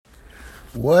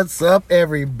What's up,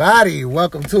 everybody?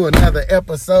 Welcome to another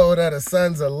episode of the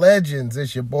Sons of Legends.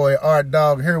 It's your boy Art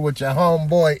Dog here with your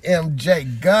homeboy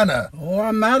MJ Gunner. Oh,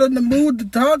 I'm out in the mood to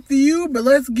talk to you, but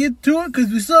let's get to it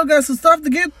because we still got some stuff to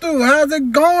get through. How's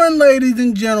it going, ladies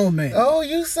and gentlemen? Oh,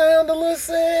 you sound a little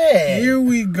sad. Here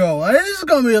we go. This is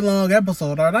going to be a long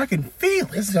episode, Art. I can feel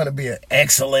it. This is going to be an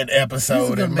excellent episode. This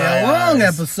is going to be a long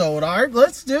episode, Art.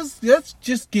 Let's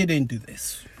just get into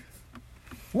this.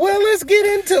 Well, let's get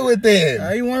into it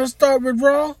then. You want to start with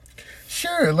Raw?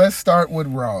 Sure, let's start with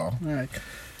Raw. All right.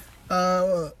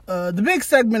 The big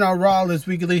segment on Raw this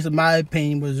week, at least in my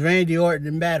opinion, was Randy Orton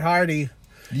and Matt Hardy.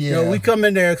 Yeah. You know, we come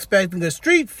in there expecting a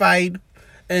street fight,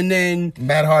 and then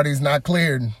Matt Hardy's not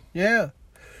cleared. Yeah.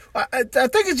 I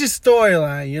think it's just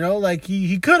storyline, you know? Like,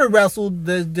 he could have wrestled.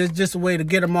 There's just a way to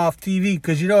get him off TV,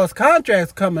 because, you know, his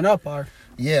contract's coming up, Art.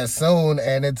 Yeah, soon,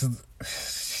 and it's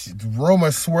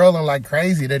rumors swirling like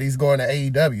crazy that he's going to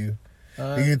AEW.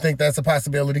 Do you think that's a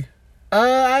possibility?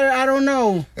 I don't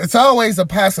know. It's always a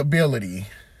possibility.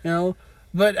 You know,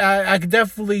 but I could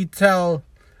definitely tell,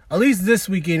 at least this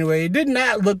week anyway, it did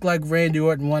not look like Randy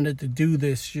Orton wanted to do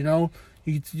this, you know?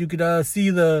 You could see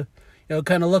the, you know,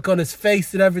 kind of look on his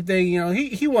face and everything. You know,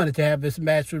 he wanted to have this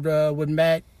match with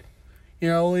Matt. You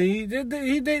know, he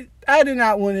did. I did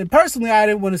not want to, personally, I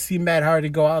didn't want to see Matt Hardy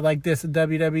go out like this in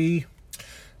WWE.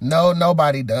 No,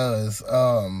 nobody does.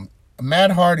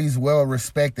 Matt Hardy's well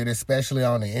respected, especially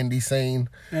on the indie scene,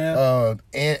 and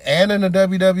in the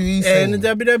WWE scene. And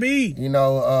the WWE. You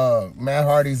know, Matt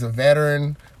Hardy's a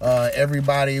veteran.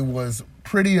 Everybody was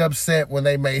pretty upset when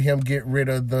they made him get rid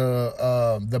of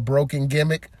the broken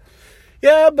gimmick.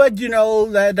 Yeah, but you know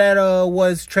that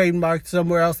was trademarked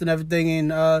somewhere else and everything,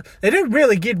 and they didn't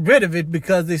really get rid of it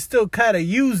because they still kind of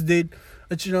used it.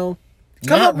 But you know,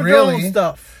 come up with their own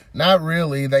stuff. Not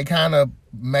really. They kind of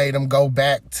made him go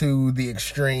back to the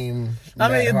extreme. I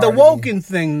mean, the woken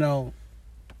thing, though.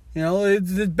 You know,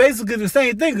 it's basically the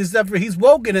same thing, except for he's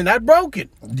woken and not broken.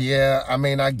 Yeah, I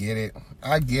mean, I get it.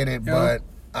 But,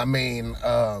 I mean,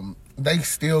 they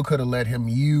still could have let him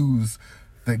use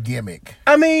the gimmick.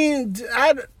 I mean,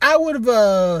 I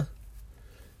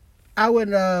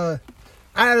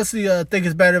honestly think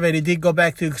it's better if they did go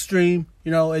back to Extreme. You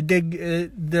know,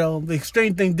 the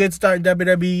Extreme thing did start in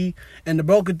WWE, and the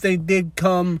broken thing did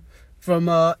come from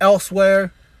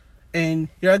elsewhere. And,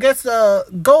 you know, I guess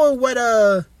go with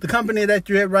the company that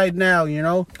you're at right now, you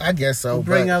know? I guess so.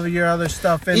 Bring over your other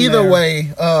stuff in either there.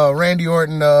 way, Randy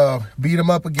Orton beat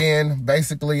him up again,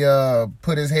 basically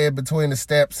put his head between the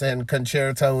steps and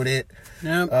concertoed it.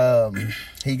 Yep.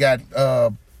 He got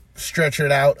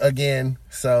stretchered out again,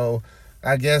 so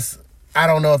I guess I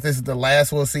don't know if this is the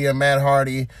last we'll see of Matt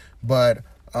Hardy, but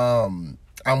I'm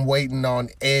waiting on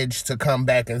Edge to come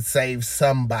back and save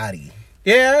somebody.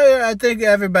 Yeah, I think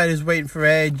everybody's waiting for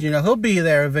Edge. You know, he'll be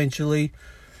there eventually.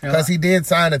 Because he did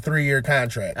sign a 3-year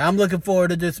contract. I'm looking forward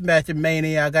to this match at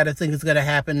Mania. I got to think it's going to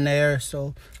happen there.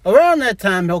 So around that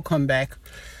time, he'll come back.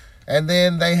 And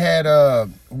then they had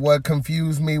what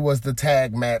confused me was the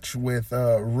tag match with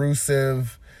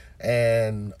Rusev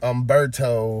and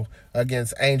Humberto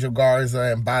against Angel Garza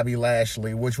and Bobby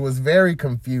Lashley, which was very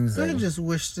confusing. I just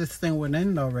wish this thing would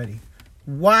end already.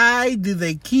 Why do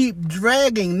they keep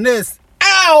dragging this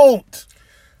out?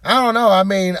 I don't know. I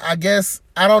mean, I guess,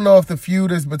 I don't know if the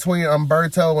feud is between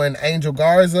Humberto and Angel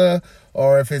Garza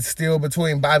or if it's still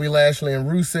between Bobby Lashley and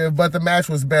Rusev, but the match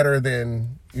was better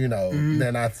than, you know,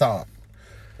 than I thought.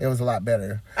 It was a lot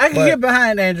better. I can get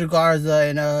behind Angel Garza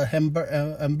and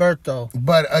Humberto.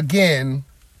 But again,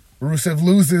 Rusev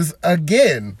loses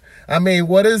again. I mean,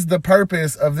 what is the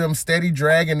purpose of them steady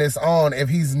dragging this on if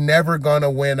he's never going to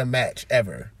win a match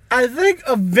ever? I think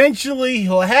eventually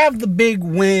he'll have the big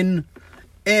win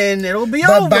and it'll be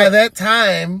over. But by that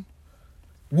time,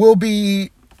 we'll be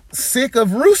sick of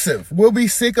Rusev. We'll be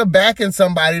sick of backing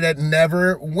somebody that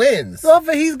never wins. Well,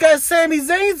 he's got Sami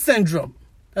Zayn syndrome.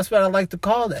 That's what I like to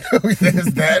call that.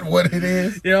 Is that what it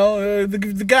is? You know, the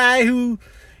guy who,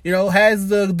 you know, has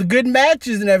the good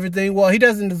matches and everything. Well, he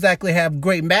doesn't exactly have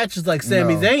great matches like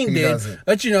Sami Zayn did. Doesn't.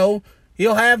 But, you know,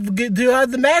 he'll have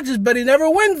the matches, but he never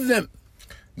wins them.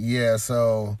 Yeah,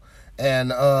 so,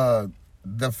 and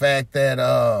the fact that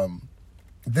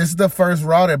this is the first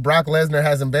Raw that Brock Lesnar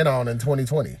hasn't been on in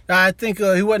 2020. I think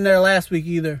he wasn't there last week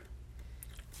either.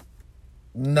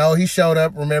 No, he showed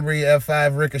up. Remember, he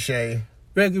F5 Ricochet.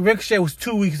 Ricochet was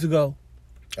 2 weeks ago.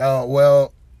 Oh,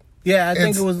 well. Yeah, I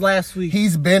think it was last week.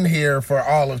 He's been here for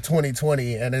all of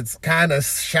 2020, and it's kind of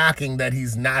shocking that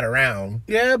he's not around.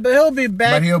 Yeah, but he'll be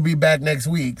back. But he'll be back next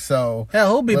week, so. Hell,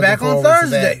 he'll be back on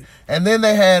Thursday. And then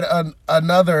they had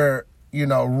another, you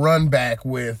know, run back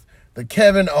with the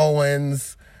Kevin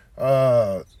Owens,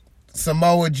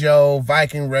 Samoa Joe,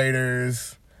 Viking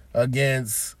Raiders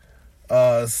against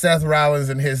Seth Rollins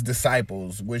and his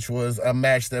disciples, which was a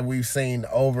match that we've seen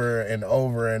over and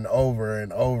over and over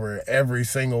and over every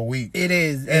single week. It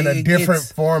is. In a different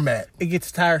format. It gets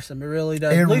tiresome. It really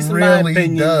does. It At least really in my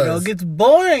opinion. does. It gets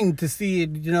boring to see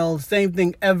it, same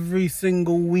thing every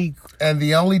single week. And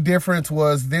the only difference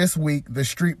was this week, the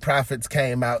Street Profits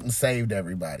came out and saved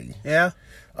everybody. Yeah.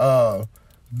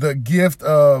 The gift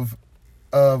of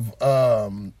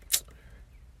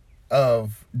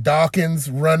Dawkins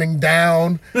running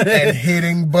down and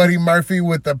hitting Buddy Murphy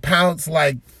with the pounce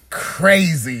like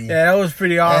crazy. Yeah, that was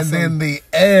pretty awesome. And then the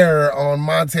air on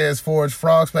Montez Ford's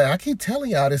frog splash. I keep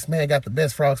telling y'all this man got the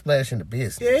best frog splash in the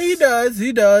business. Yeah, he does.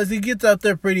 He does. He gets up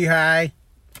there pretty high,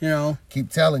 Keep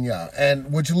telling y'all.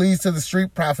 And which leads to the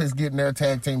Street Profits getting their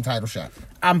tag team title shot.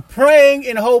 I'm praying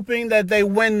and hoping that they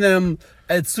win them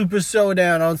at Super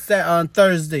Showdown on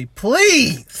Thursday.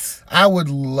 Please. I would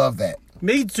love that.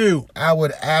 Me too. I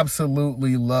would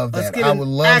absolutely love that. Get I would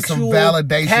love some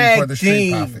validation for the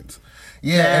Street Profits.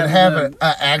 Yeah, and have an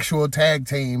actual tag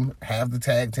team have the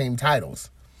tag team titles.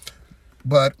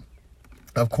 But,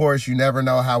 of course, you never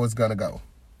know how it's going to go.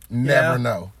 Never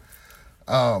know.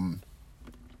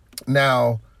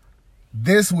 Now,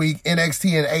 this week,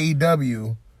 NXT and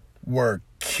AEW were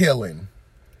killing.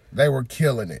 They were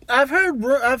killing it. I've heard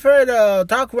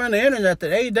talk around the internet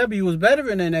that AEW was better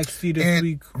than NXT this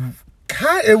week.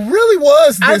 It really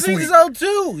was this week. I think so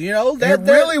too. It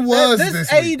really was this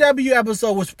week. AEW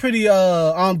episode was pretty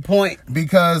on point.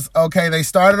 Because, they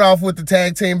started off with the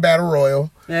Tag Team Battle Royal.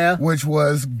 Yeah. Which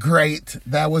was great.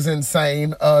 That was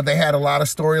insane. They had a lot of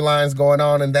storylines going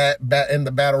on in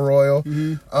the Battle Royal.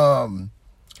 Mm-hmm.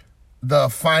 The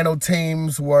final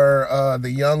teams were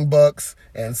the Young Bucks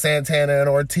and Santana and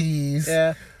Ortiz.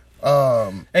 Yeah.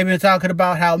 They've been talking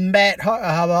about how Matt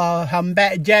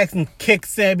Jackson kicked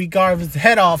Sammy Guevara's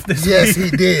head off this week. Yes, he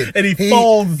did. And he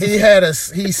folds. He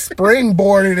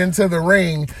springboarded into the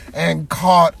ring and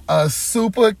caught a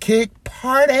super kick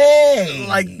party.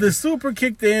 Like the super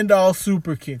kick to end all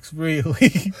super kicks,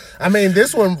 really. I mean,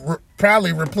 this one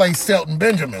probably replaced Shelton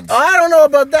Benjamin's. I don't know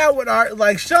about that one, Art.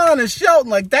 Like Shawn and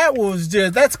Shelton,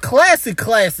 that's classic.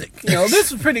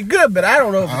 This was pretty good, but I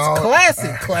don't know if it's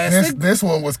classic. This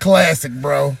one was classic,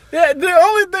 bro. Yeah, the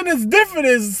only thing that's different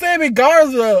is Sammy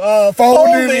Garza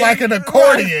folded like an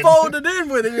accordion. Folded in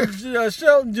with it. And,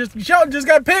 Shelton just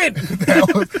got pinned.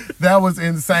 that was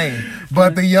insane.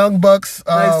 But the Young Bucks,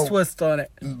 nice twist on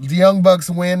it. The Young Bucks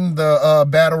win the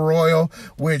Battle Royal,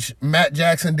 which Matt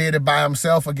Jackson did it by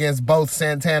himself against both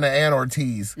Santana and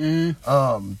Ortiz.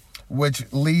 Mm-hmm. Which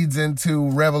leads into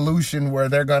Revolution, where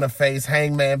they're gonna face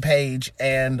Hangman Page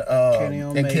and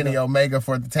Kenny Omega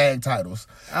for the tag titles.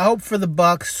 I hope for the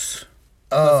Bucks.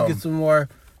 Let's get some more,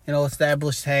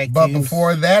 established tag teams. But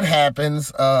before that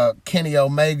happens, Kenny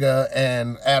Omega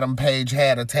and Adam Page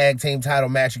had a tag team title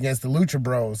match against the Lucha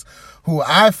Bros, who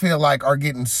I feel like are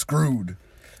getting screwed.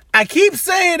 I keep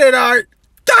saying it, Art.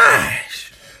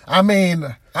 Gosh. I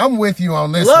mean, I'm with you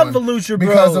on this one. Love the Lucha Lucha Bros.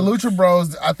 Because the Lucha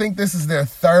Bros, I think this is their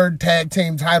third tag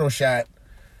team title shot,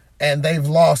 and they've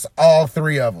lost all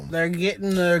three of them. They're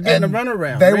getting a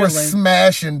runaround. They were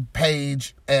smashing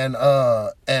Page and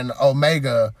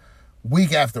Omega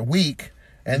week after week,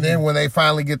 and then when they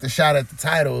finally get the shot at the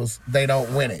titles, they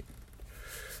don't win it.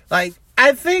 Like,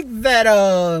 I think that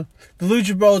the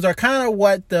Lucha Bros are kind of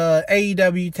what the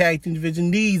AEW tag team division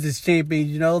needs as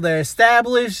champions. They're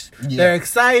established, they're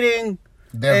exciting.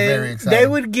 They're very exciting. They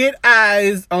would get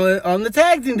eyes on the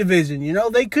tag team division.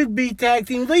 They could be tag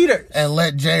team leaders. And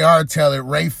let JR tell it,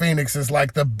 Rey Fenix is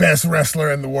like the best wrestler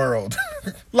in the world.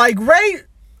 Like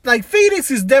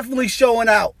Phoenix is definitely showing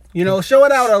out.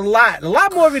 Showing out a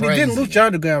lot more than he did in Lucha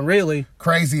Underground, really.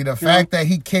 Crazy. The fact that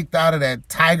he kicked out of that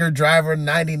Tiger Driver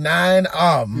 99,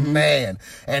 man.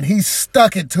 And he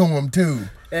stuck it to him, too.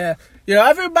 Yeah.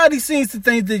 Everybody seems to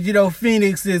think that,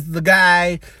 Phoenix is the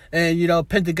guy and,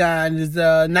 Pentagon is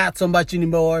not so much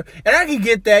anymore. And I can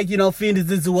get that,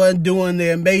 Phoenix is the one doing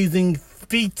the amazing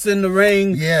feats in the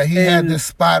ring. Yeah, he had this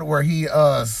spot where he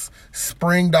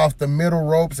springed off the middle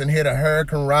ropes and hit a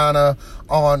Hurricane Rana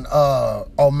on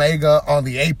Omega on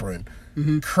the apron.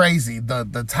 Mm-hmm. Crazy.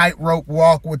 The tightrope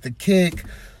walk with the kick.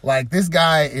 Like, this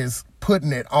guy is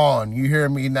putting it on. You hear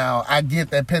me now? I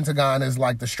get that Pentagon is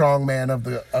like the strong man of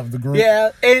the group. Yeah,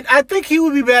 and I think he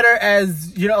would be better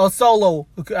as, a solo.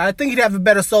 I think he'd have a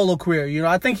better solo career.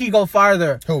 I think he'd go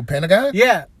farther. Who, Pentagon?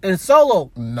 Yeah, and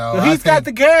solo. No, he's got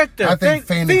the character. I think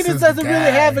Phoenix doesn't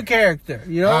really have a character.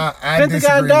 I Pentagon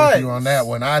disagree does. with you on that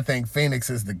one. I think Phoenix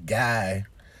is the guy.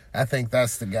 I think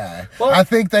that's the guy. Well, I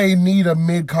think they need a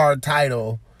mid-card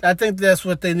title. I think that's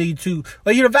what they need too.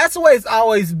 But that's the way it's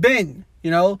always been.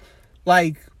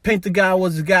 Like Pentagon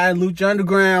was the guy in Lucha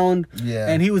Underground,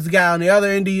 and he was the guy on the other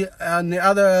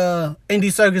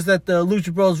indie circus that the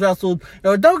Lucha Bros wrestled.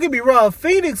 Don't get me wrong,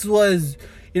 Phoenix was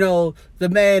the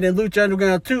man in Lucha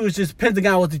Underground too. It's just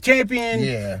Pentagon was the champion,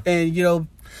 and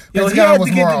Pentagon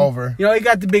was more over. He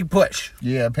got the big push.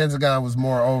 Yeah, Pentagon was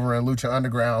more over in Lucha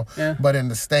Underground, but in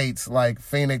the States, like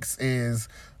Phoenix is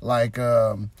like,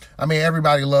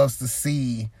 everybody loves to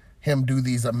see him do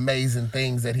these amazing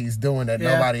things that he's doing that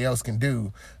nobody else can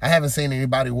do. I haven't seen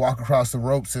anybody walk across the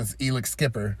rope since Elix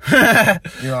Skipper.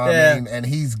 You know what I mean? And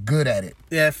he's good at it.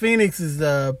 Yeah, Phoenix is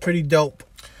pretty dope.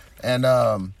 And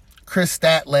Chris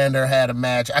Statlander had a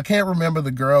match. I can't remember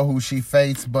the girl who she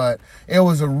faced, but it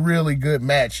was a really good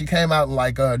match. She came out in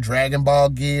like Dragon Ball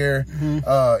gear.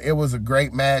 Mm-hmm. It was a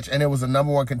great match, and it was a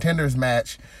number one contenders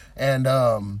match. And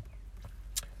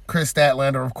Chris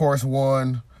Statlander, of course,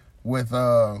 won with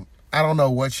I don't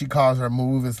know what she calls her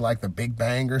move. It's like the Big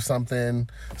Bang or something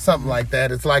like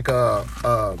that. It's like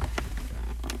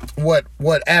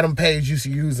what Adam Page used to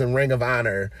use in Ring of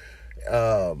Honor,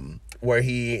 where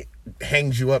he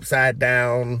hangs you upside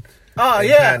down. Oh,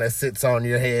 and kind of sits on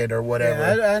your head or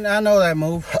whatever. Yeah, I know that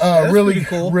move. Really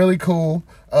cool. Really cool.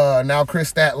 Now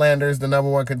Chris Statlander is the number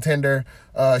one contender.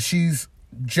 She's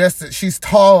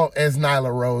tall as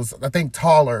Nyla Rose. I think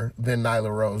taller than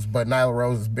Nyla Rose, but Nyla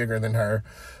Rose is bigger than her.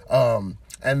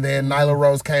 And then Nyla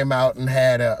Rose came out and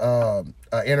had a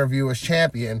interview as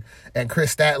champion, and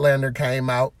Chris Statlander came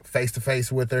out face to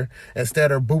face with her.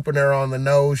 Instead of booping her on the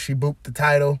nose, she booped the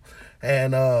title.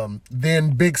 And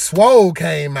then Big Swole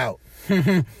came out.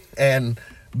 And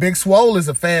Big Swole is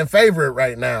a fan favorite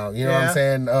right now. You know what I'm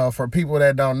saying? For people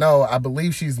that don't know, I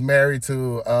believe she's married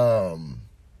to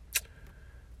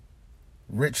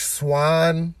Rich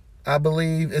Swann, I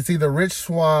believe. It's either Rich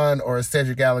Swann or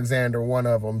Cedric Alexander, one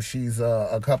of them. She's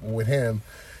a couple with him.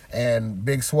 And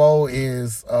Big Swole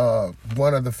is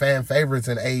one of the fan favorites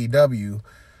in AEW.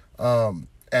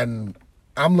 And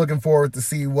I'm looking forward to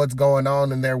see what's going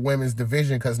on in their women's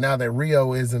division, because now that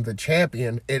Rio isn't the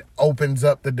champion, it opens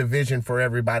up the division for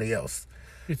everybody else.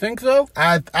 You think so?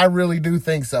 I really do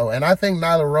think so. And I think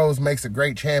Nyla Rose makes a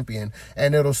great champion,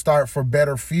 and it'll start for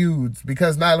better feuds,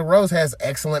 because Nyla Rose has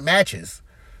excellent matches.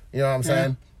 You know what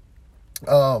I'm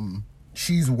saying?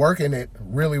 She's working it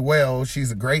really well.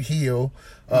 She's a great heel.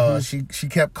 She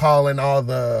kept calling all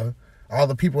the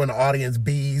people in the audience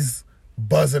bees,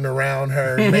 buzzing around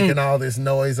her, making all this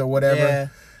noise or whatever. Yeah.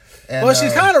 And, well,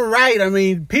 she's kind of right. I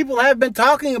mean, people have been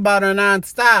talking about her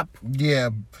nonstop. Yeah.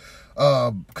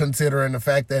 Considering the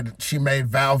fact that she made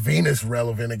Val Venus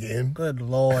relevant again. Good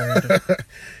Lord.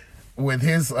 With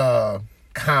his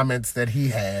comments that he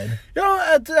had.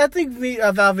 I think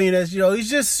Val Venus, he's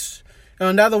just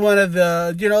another one of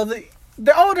the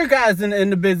older guys in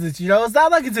the business. It's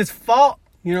not like it's his fault.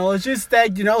 It's just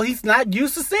that, he's not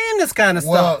used to seeing this kind of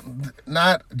stuff. Well,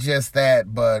 not just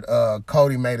that, but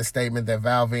Cody made a statement that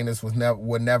Val Venus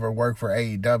would never work for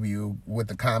AEW with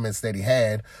the comments that he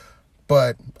had.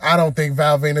 But I don't think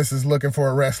Val Venus is looking for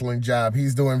a wrestling job.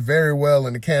 He's doing very well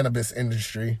in the cannabis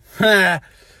industry. Yeah.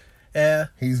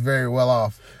 He's very well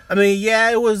off. I mean,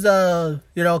 it was,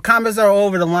 comments are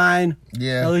over the line.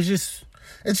 Yeah. It's just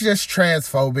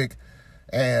transphobic.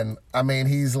 And, I mean,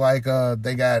 he's like,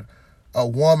 they got a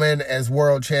woman as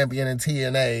world champion in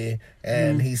TNA,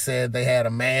 and he said they had a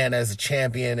man as a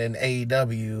champion in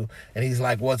AEW, and he's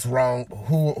like, what's wrong?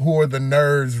 Who are the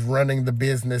nerds running the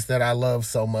business that I love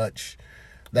so much?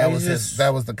 That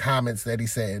was the comments that he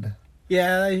said.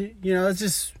 Yeah, it's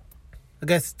just, I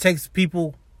guess it takes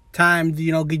people time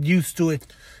to, get used to it.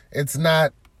 It's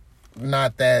not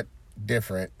that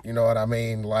different, you know what I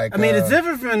mean? Like, it's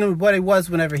different from what it was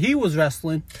whenever he was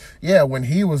wrestling. Yeah, when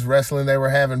he was wrestling, they were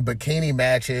having bikini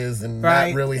matches and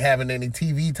not really having any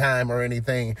TV time or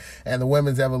anything. And the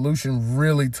women's evolution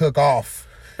really took off.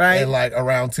 Right. In like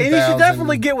around 2000. And he should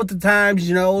definitely get with the times,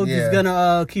 He's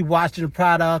gonna keep watching the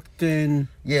product and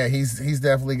he's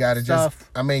definitely got to just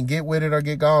get with it or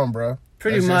get gone, bro.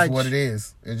 Pretty That's much just what it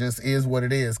is. It just is what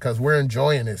it is, because we're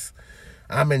enjoying this.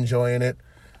 I'm enjoying it.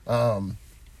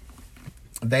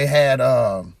 They had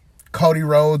Cody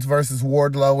Rhodes versus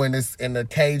Wardlow in the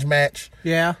cage match.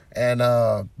 Yeah. And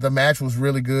the match was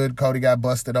really good. Cody got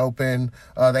busted open.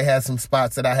 They had some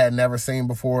spots that I had never seen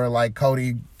before, like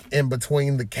Cody in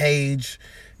between the cage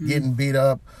getting beat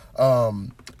up.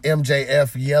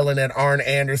 MJF yelling at Arn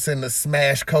Anderson to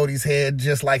smash Cody's head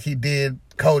just like he did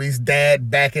Cody's dad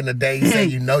back in the day. He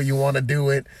said, you want to do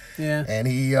it. Yeah. And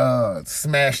he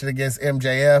smashed it against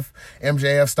MJF.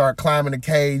 MJF started climbing the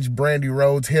cage. Brandy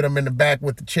Rhodes hit him in the back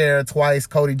with the chair twice.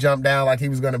 Cody jumped down like he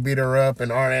was going to beat her up,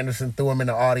 and Arn Anderson threw him in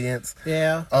the audience.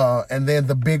 Yeah. And then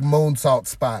the big moonsault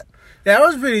spot. Yeah, that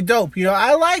was pretty dope.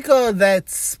 I like that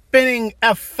spinning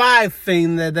F5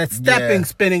 thing, that stepping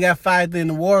spinning F5 thing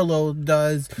the Warlord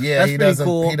does. Yeah, that's pretty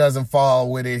cool. He doesn't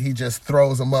fall with it. He just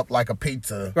throws him up like a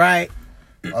pizza. Right.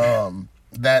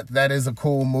 That is a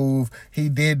cool move. He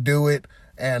did do it,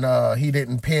 and he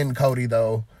didn't pin Cody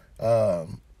though.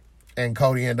 And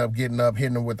Cody ended up getting up,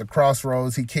 hitting him with the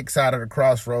crossroads. He kicks out of the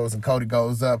crossroads, and Cody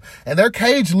goes up. And their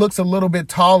cage looks a little bit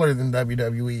taller than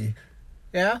WWE.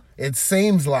 Yeah. It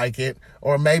seems like it,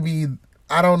 or maybe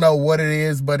I don't know what it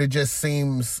is, but it just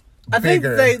seems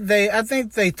bigger. I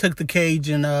think they took the cage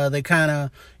and they kind of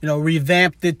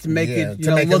revamped it to make it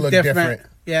look different.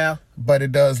 Yeah. But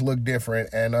it does look different.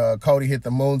 And Cody hit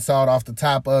the moonsault off the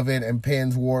top of it and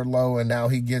pins Wardlow, and now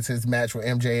he gets his match with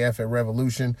MJF at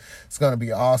Revolution. It's going to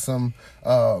be awesome.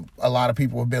 A lot of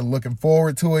people have been looking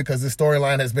forward to it because the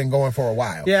storyline has been going for a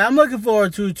while. Yeah, I'm looking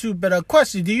forward to it too. But a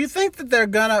question, do you think that they're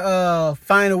going to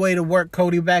find a way to work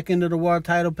Cody back into the world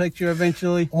title picture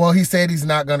eventually? Well, he said he's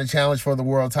not going to challenge for the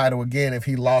world title again if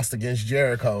he lost against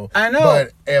Jericho. I know.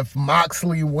 But if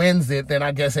Moxley wins it, then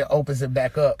I guess it opens it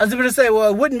back up. I was going to say, well,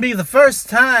 it wouldn't be the first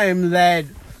time that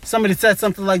somebody said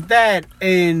something like that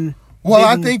and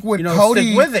I think with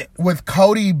Cody, stick with it. With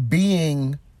Cody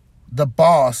being the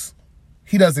boss,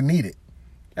 he doesn't need it.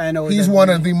 I know he's one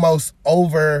of the most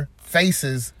over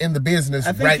faces in the business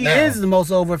right now. I think he is the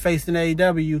most over face in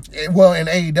AEW. Well, in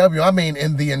AEW, I mean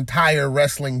in the entire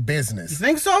wrestling business. You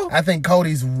think so? I think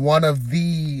Cody's one of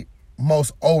the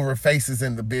most over faces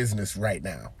in the business right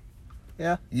now.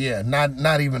 Yeah. Yeah,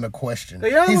 not even a question.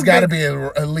 Yeah, he's got to be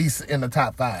at least in the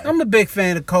top 5. I'm a big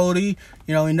fan of Cody.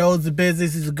 He knows the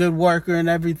business. He's a good worker and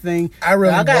everything. I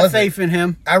got faith in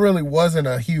him. I really wasn't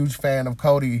a huge fan of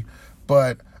Cody,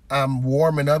 but I'm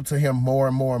warming up to him more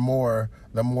and more and more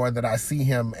the more that I see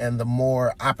him and the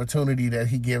more opportunity that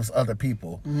he gives other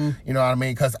people. Mm-hmm. You know what I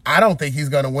mean? Because I don't think he's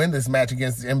going to win this match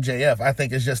against MJF. I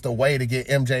think it's just a way to get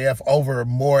MJF over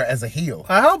more as a heel.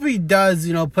 I hope he does,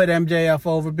 put MJF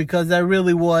over because that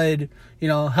really would,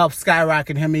 help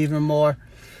skyrocket him even more.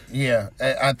 Yeah,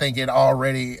 I think it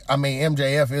already... I mean,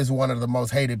 MJF is one of the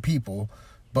most hated people,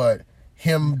 but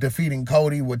him defeating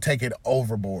Cody would take it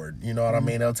overboard. You know what I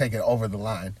mean? They'll take it over the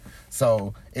line.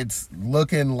 So it's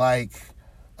looking like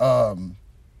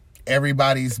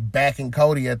everybody's backing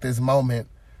Cody at this moment,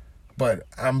 but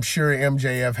I'm sure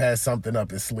MJF has something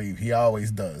up his sleeve. He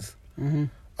always does.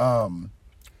 Mm-hmm.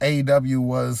 AEW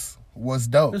was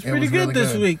dope. It was pretty good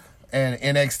this week. And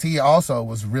NXT also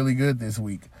was really good this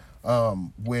week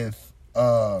with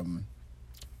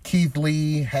Keith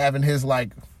Lee having his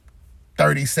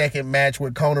 30-second match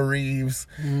with Kona Reeves.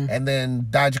 Mm-hmm. And then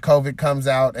Dijakovic comes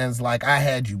out and is like, I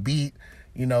had you beat.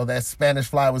 That Spanish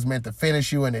Fly was meant to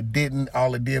finish you, and it didn't.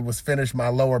 All it did was finish my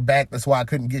lower back. That's why I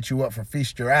couldn't get you up for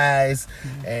Feast Your Eyes.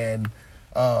 Mm-hmm.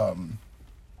 And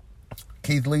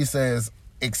Keith Lee says,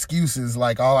 excuses,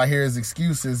 all I hear is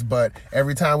excuses, but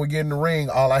every time we get in the ring,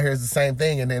 all I hear is the same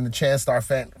thing, and then the chants start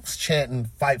chanting,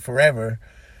 fight forever.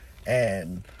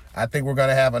 And I think we're going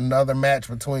to have another match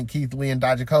between Keith Lee and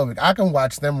Dijakovic. I can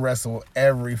watch them wrestle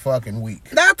every fucking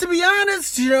week. Now, to be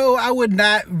honest, I would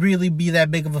not really be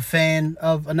that big of a fan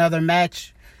of another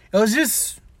match. It was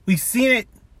just, we've seen it,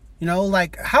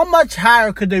 how much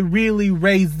higher could they really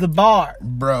raise the bar?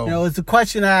 Bro. It's a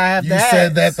question I have to ask. You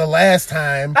said that the last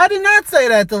time. I did not say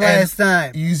that the last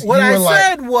time. What I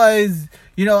said was...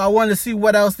 I wanted to see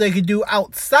what else they could do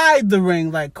outside the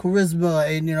ring, like charisma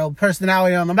and,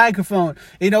 personality on the microphone.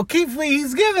 Keith Lee,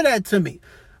 he's giving that to me.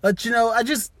 But,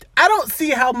 I don't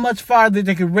see how much farther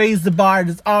they could raise the bar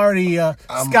that's already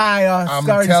sky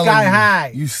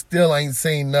high. You still ain't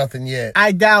seen nothing yet.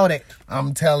 I doubt it.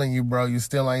 I'm telling you, bro, you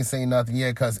still ain't seen nothing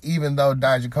yet, because even though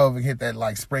Dijakovic hit that,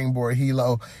 springboard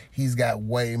helo, he's got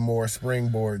way more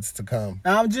springboards to come.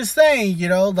 I'm just saying,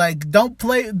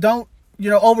 don't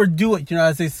overdo it,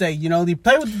 as they say. They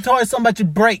play with the toy so much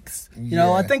it breaks.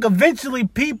 I think eventually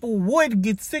people would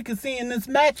get sick of seeing this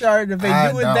match art if they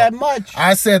do it that much.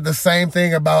 I said the same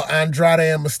thing about Andrade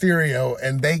and Mysterio,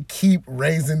 and they keep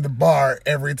raising the bar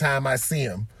every time I see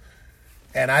them.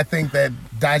 And I think that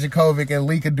Dijakovic and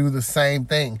Lee could do the same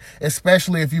thing,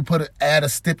 especially if you add a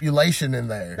stipulation in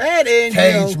there.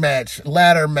 Cage match,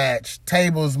 ladder match,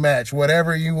 tables match,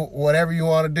 whatever you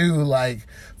want to do,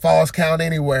 Falls Count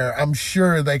Anywhere. I'm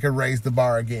sure they could raise the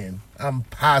bar again. I'm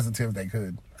positive they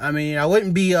could. I mean, I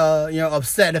wouldn't be,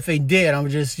 upset if they did. I'm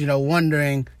just,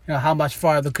 wondering, how much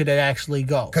farther could it actually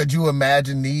go? Could you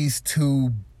imagine these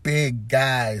two big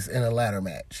guys in a ladder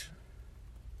match?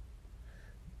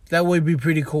 That would be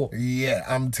pretty cool. Yeah,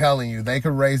 I'm telling you, they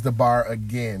could raise the bar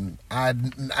again. I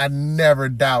never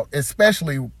doubt,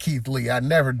 especially Keith Lee. I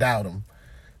never doubt him.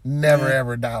 Never,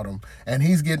 ever doubt him. And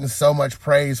he's getting so much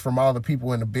praise from all the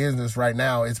people in the business right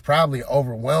now. It's probably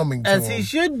overwhelming to him. As he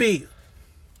should be.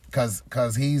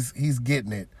 Because he's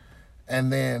getting it.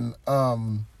 And then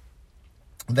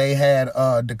they had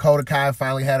Dakota Kai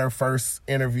finally had her first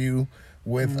interview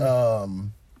with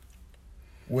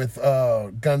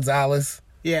Gonzalez.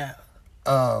 Yeah.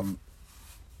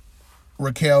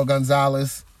 Raquel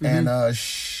Gonzalez. And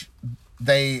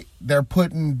they're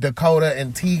putting Dakota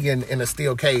and Tegan in a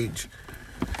steel cage.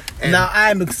 And now,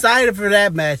 I'm excited for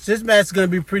that match. This match is going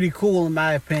to be pretty cool, in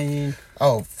my opinion.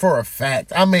 Oh, for a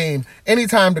fact. I mean,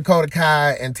 anytime Dakota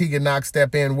Kai and Tegan Knox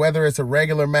step in, whether it's a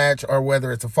regular match or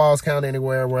whether it's a Falls Count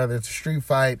Anywhere, whether it's a street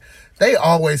fight, they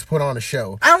always put on a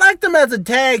show. I like them as a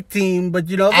tag team, but,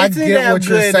 they seem to have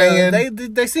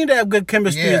good, they seem to have good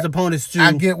chemistry as opponents, too.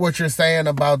 I get what you're saying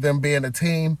about them being a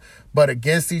team, but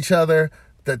against each other,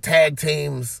 the tag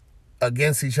teams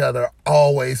against each other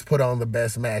always put on the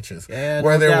best matches. Yeah,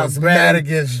 whether it was Matt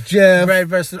against Jeff, Brett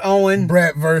versus Owen,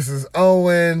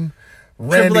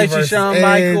 Randy Triple H versus Shawn Edge,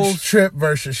 Michaels, Tripp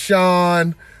versus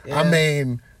Shawn. Yeah. I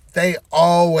mean, they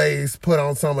always put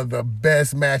on some of the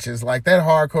best matches. Like that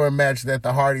hardcore match that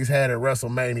the Hardys had at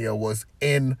WrestleMania was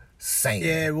insane.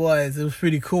 Yeah, it was. It was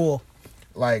pretty cool.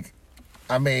 Like,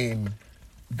 I mean,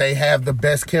 they have the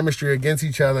best chemistry against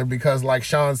each other because, like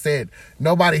Sean said,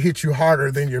 nobody hits you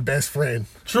harder than your best friend.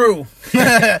 True.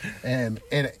 And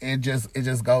it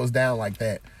just goes down like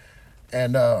that.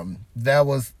 And that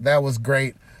was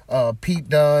great. Pete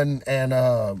Dunne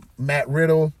and Matt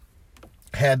Riddle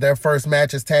had their first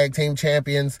match as tag team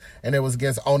champions, and it was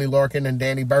against Oney Lorcan and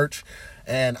Danny Burch.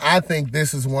 And I think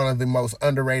this is one of the most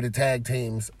underrated tag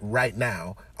teams right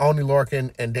now. Oney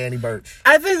Lorcan and Danny Burch.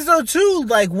 I think so too.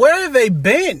 Like, where have they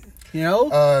been?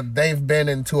 They've been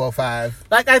in 205.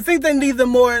 Like, I think they need them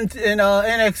more in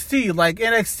NXT. Like,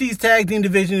 NXT's tag team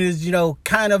division is,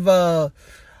 kind of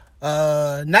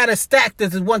not as stacked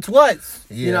as it once was.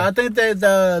 Yeah. I think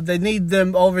that they need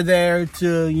them over there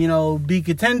to, be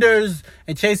contenders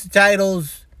and chase the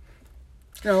titles.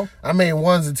 I mean,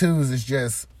 ones and twos is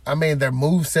just, their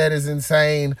moveset is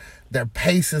insane. Their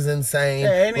pace is insane.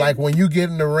 Yeah, like, when you get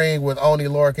in the ring with Oney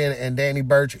Lorcan and Danny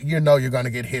Burch, you're going to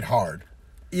get hit hard.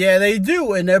 Yeah, they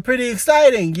do, and they're pretty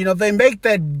exciting. They make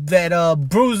that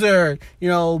bruiser,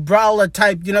 brawler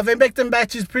type. They make them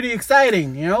matches pretty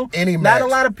exciting. Any match. Not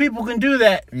a lot of people can do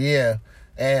that. Yeah,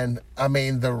 and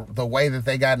the way that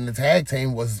they got in the tag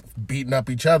team was beating up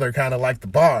each other, kind of like the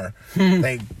Bar.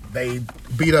 They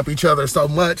beat up each other so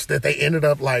much that they ended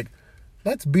up like,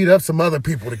 let's beat up some other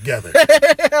people together.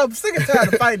 I'm sick and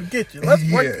tired of fighting to get you. Let's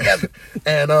work together.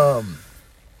 And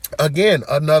again,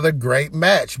 another great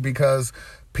match because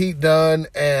Pete Dunne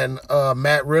and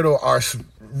Matt Riddle are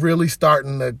really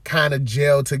starting to kind of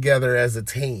gel together as a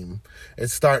team.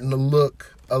 It's starting to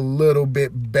look a little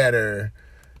bit better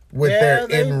with their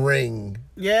in-ring.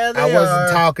 Yeah, I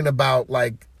wasn't talking about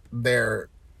like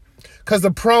because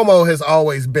the promo has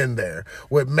always been there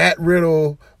with Matt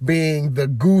Riddle being the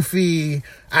goofy,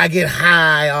 I get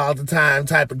high all the time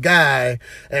type of guy,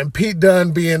 and Pete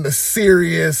Dunne being the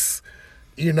serious,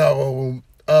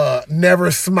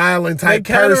 never smiling type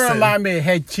person. They kind of remind me of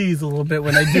Head Cheese a little bit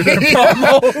when they do their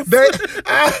promos.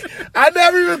 I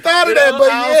never even thought of that, but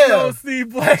yeah. Steve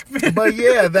Blackman. But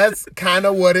yeah, that's kind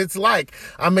of what it's like.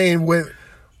 with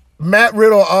Matt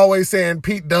Riddle always saying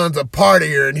Pete Dunne's a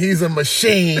partier and he's a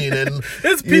machine, and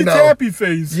it's Pete's happy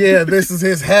face. Yeah, this is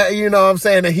his what I'm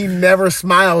saying, and he never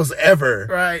smiles ever.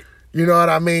 Right. You know what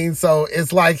I mean? So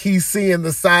it's like he's seeing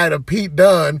the side of Pete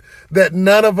Dunne that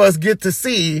none of us get to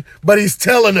see, but he's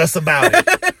telling us about it.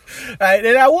 Right,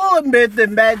 and I will admit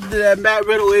that Matt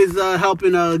Riddle is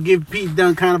helping give Pete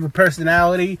Dunne kind of a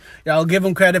personality. I'll give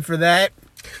him credit for that.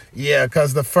 Yeah,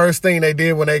 because the first thing they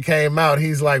did when they came out,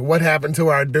 he's like, what happened to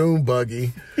our Doom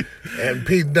buggy? And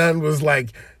Pete Dunne was like,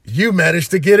 you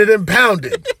managed to get it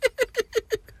impounded.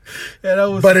 Yeah, that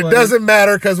was but funny. It doesn't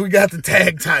matter because we got the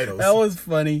tag titles. That was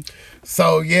funny.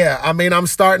 So yeah, they're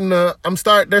starting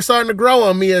to grow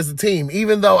on me as a team,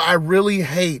 even though I really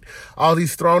hate all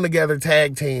these thrown together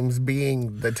tag teams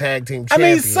being the tag team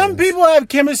champions. Some people have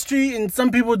chemistry and some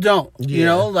people don't.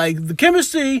 Yeah. Like the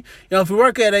chemistry, if we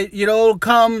work at it, it'll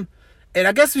come, and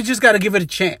I guess we just got to give it a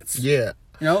chance. Yeah.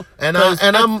 And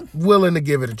I'm willing to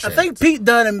give it a chance. I think Pete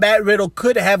Dunne and Matt Riddle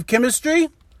could have chemistry,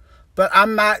 But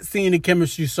I'm not seeing the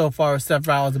chemistry so far with Seth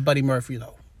Rollins and Buddy Murphy,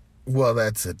 though. Well,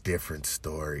 that's a different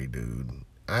story, dude.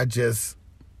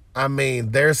 I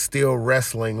mean, they're still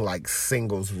wrestling like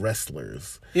singles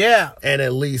wrestlers. Yeah. And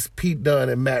at least Pete Dunne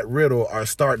and Matt Riddle are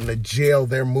starting to gel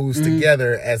their moves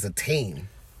together as a team.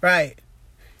 Right.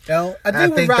 You know, I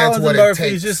think with Rollins and Murphy,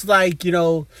 it's just like, you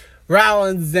know,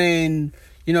 Rollins and,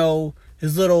 you know,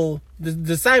 his little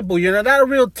disciple, you know, not a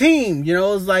real team. You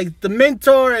know, it's like the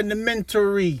mentor and the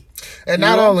mentoree. And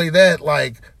not only that,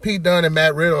 like, Pete Dunne and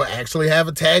Matt Riddle actually have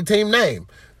a tag team name.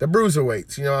 The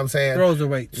Bruiserweights, you know what I'm saying?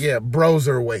 Broserweights. Yeah,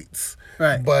 Broserweights.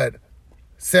 Right. But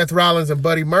Seth Rollins and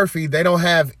Buddy Murphy, they don't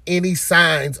have any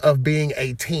signs of being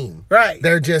a team. Right.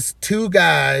 They're just two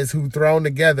guys who thrown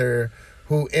together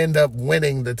who end up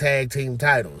winning the tag team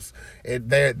titles.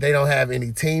 They don't have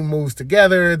any team moves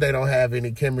together. They don't have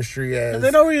any chemistry as and they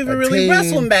don't even really team.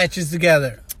 wrestle matches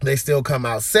together. They still come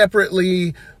out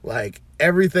separately. Like,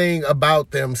 everything about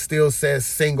them still says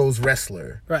singles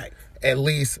wrestler. Right. At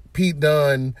least Pete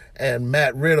Dunne and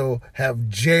Matt Riddle have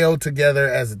gelled together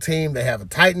as a team. They have a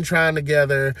Titantron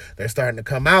together. They're starting to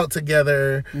come out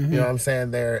together. You know what I'm saying?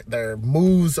 Their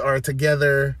moves are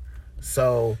together.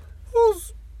 So,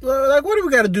 like, what do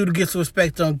we got to do to get some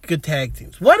respect on good tag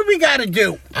teams? What do we got to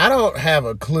do? I don't have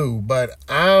a clue, but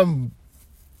I'm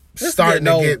starting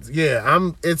to get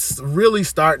it's really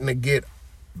starting to get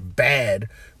bad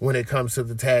when it comes to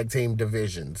the tag team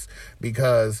divisions,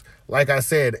 because like I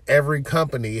said, every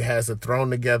company has a thrown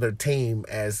together team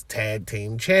as tag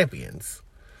team champions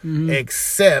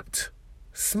except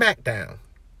SmackDown.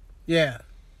 Yeah.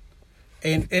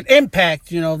 And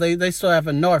Impact, you know, they still have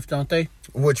a North, don't they?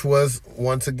 Which was,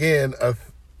 once again,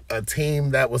 a team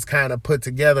that was kind of put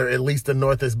together. At least the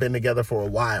North has been together for a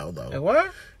while, though. They were?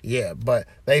 Yeah, but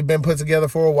they've been put together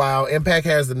for a while. Impact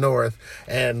has the North,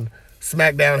 and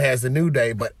SmackDown has the New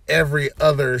Day, but every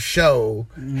other show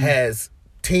has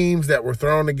teams that were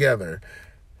thrown together.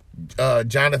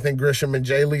 Jonathan Gresham and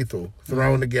Jay Lethal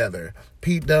thrown together.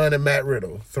 Pete Dunne and Matt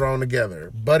Riddle thrown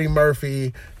together. Buddy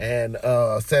Murphy and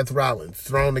Seth Rollins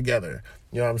thrown together.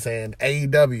 You know what I'm saying?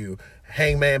 AEW,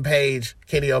 Hangman Page,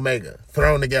 Kenny Omega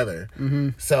thrown together.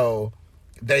 So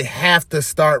they have to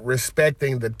start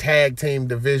respecting the tag team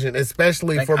division,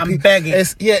 especially like, for people.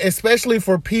 Especially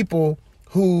for people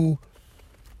who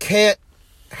can't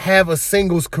have a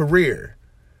singles career.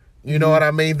 You know what I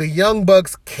mean? The Young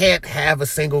Bucks can't have a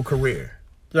single career.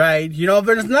 Right. You know,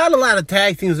 there's not a lot of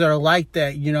tag teams that are like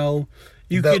that, you know.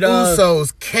 The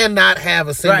Usos cannot have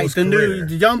a singles career.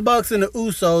 The Young Bucks and the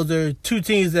Usos are two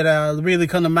teams that really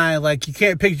come to mind. Like, you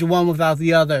can't picture one without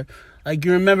the other. Like,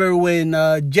 you remember when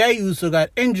Jay Uso got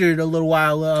injured a little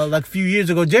while, like a few years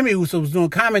ago, Jimmy Uso was doing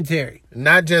commentary.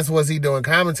 Not just was he doing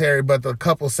commentary, but the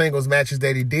couple singles matches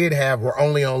that he did have were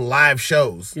only on live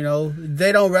shows. You know,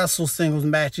 they don't wrestle singles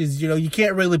matches. You know, you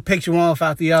can't really picture one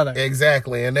without the other.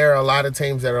 Exactly, and there are a lot of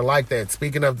teams that are like that.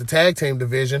 Speaking of the tag team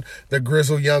division, the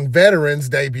Grizzled Young Veterans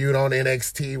debuted on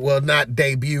NXT. Well, not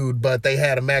debuted, but they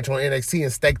had a match on NXT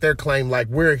and staked their claim like,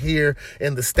 we're here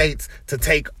in the States to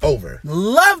take over.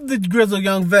 Love the Grizzled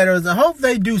Young Veterans. I hope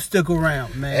they do stick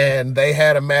around, man. And they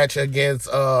had a match against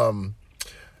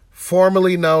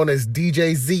formerly known as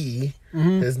DJ Z.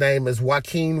 His name is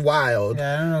Joaquin Wilde.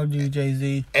 Yeah, I don't know DJ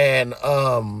Z. And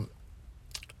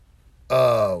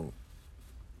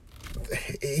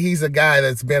he's a guy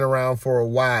that's been around for a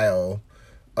while.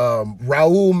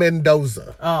 Raul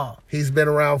Mendoza. Oh. He's been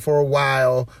around for a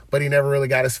while, but he never really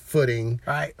got his footing.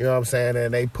 Right. You know what I'm saying?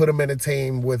 And they put him in a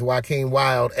team with Joaquin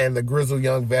Wilde, and the Grizzled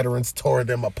Young Veterans tore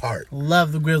them apart.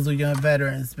 Love the Grizzled Young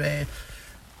Veterans, man.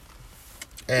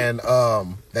 And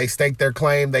they staked their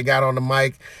claim. They got on the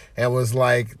mic and was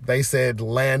like, they said,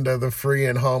 land of the free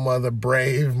and home of the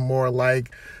brave, more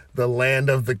like the land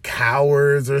of the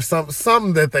cowards or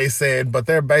something that they said. But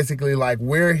they're basically like,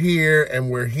 we're here and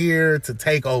we're here to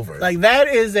take over. Like, that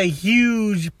is a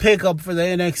huge pickup for the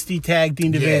NXT tag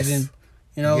team division. Yes.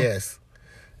 You know? Yes.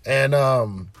 And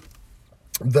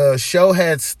the show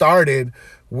had started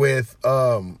with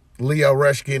Leo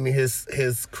Rush getting his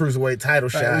cruiserweight title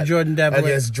shot with Jordan Devlin.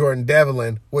 against Jordan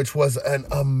Devlin, which was an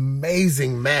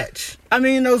amazing match. I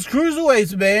mean, those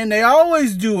cruiserweights, man, they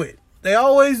always do it. They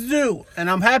always do. And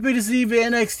I'm happy to see the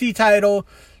NXT title,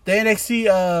 the NXT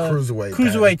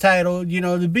cruiserweight title, you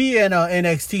know, to be in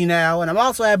NXT now. And I'm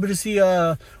also happy to see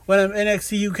one of them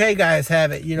NXT UK guys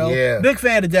have it, you know. Yeah. Big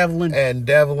fan of Devlin. And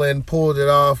Devlin pulled it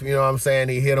off, you know what I'm saying?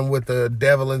 He hit him with the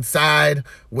Devlin side,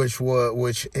 which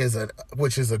is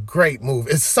a great move.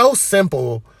 It's so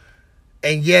simple,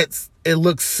 and yet it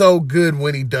looks so good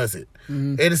when he does it.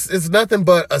 It's nothing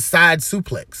but a side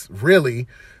suplex, really.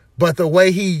 But the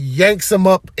way he yanks him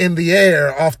up in the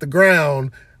air off the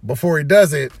ground before he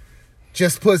does it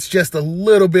just puts just a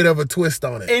little bit of a twist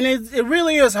on it. And it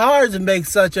really is hard to make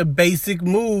such a basic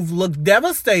move look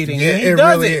devastating. Yeah, and it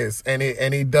really is. And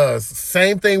he does.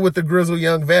 Same thing with the Grizzled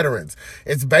Young Veterans.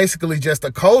 It's basically just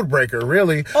a code breaker,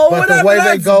 really. Oh, but whatever, the way that's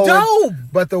they go dope.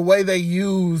 But the way they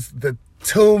use the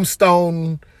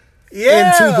tombstone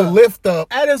Yeah. into the lift up.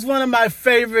 That is one of my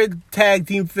favorite tag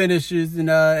team finishes in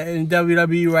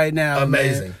WWE right now.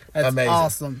 Amazing. Man. That's amazing.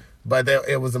 awesome. But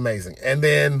it was amazing. And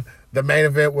then the main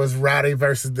event was Roddy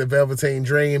versus the Velveteen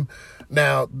Dream.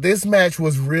 Now, this match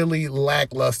was really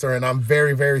lackluster, and I'm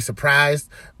very, very surprised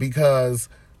because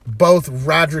both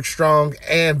Roderick Strong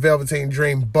and Velveteen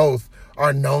Dream both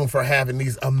are known for having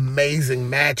these amazing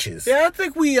matches. Yeah, I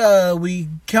think we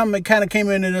kind of came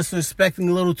into this expecting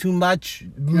a little too much.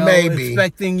 Maybe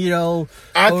expecting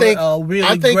I think a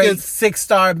really great great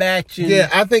 6-star match. Yeah,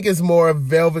 I think it's more of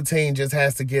Velveteen just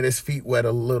has to get his feet wet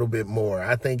a little bit more.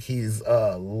 I think he's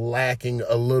lacking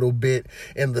a little bit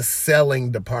in the selling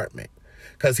department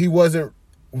because he wasn't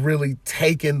really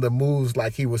taking the moves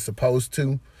like he was supposed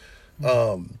to.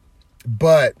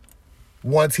 But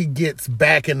once he gets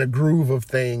back in the groove of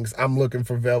things, I'm looking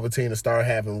for Velveteen to start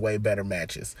having way better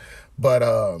matches. But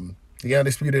the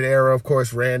Undisputed Era, of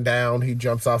course, ran down. He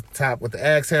jumps off the top with the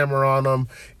axe hammer on him,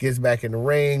 gets back in the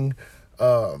ring.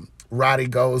 Roddy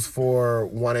goes for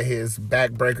one of his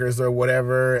backbreakers or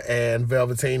whatever, and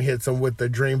Velveteen hits him with the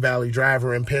Dream Valley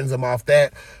Driver and pins him off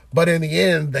that. But in the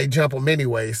end, they jump him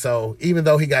anyway. So even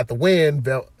though he got the win,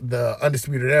 the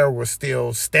Undisputed Era was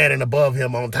still standing above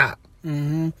him on top.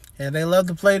 Mm-hmm. And they love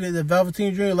to play the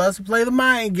Velveteen Dream loves to play the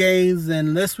mind games,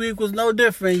 and this week was no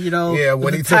different, Yeah,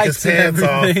 when he took his pants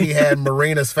off, he had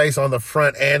Marina's face on the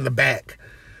front and the back.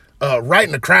 Right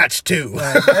in the crotch, too.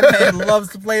 Right. That man loves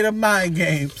to play the mind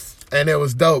games. And it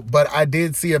was dope. But I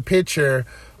did see a picture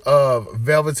of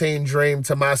Velveteen Dream,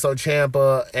 Tommaso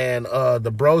Ciampa, and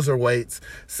the Broserweights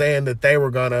saying that they were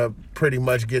going to pretty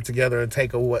much get together and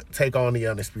take on the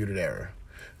Undisputed Era.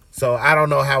 So I don't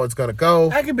know how it's going to go.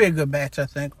 That could be a good match, I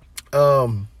think.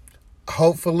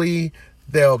 Hopefully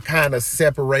they'll kind of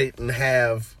separate and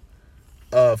have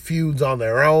feuds on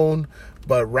their own.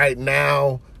 But right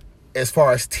now, as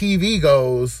far as TV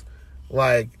goes,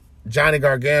 like Johnny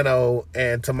Gargano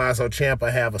and Tommaso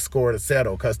Ciampa have a score to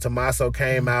settle because Tommaso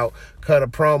came out, cut a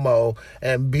promo,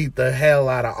 and beat the hell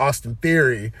out of Austin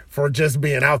Theory for just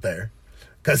being out there.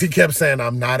 Because he kept saying,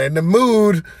 I'm not in the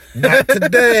mood. Not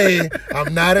today.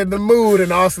 I'm not in the mood.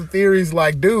 And Austin Theory's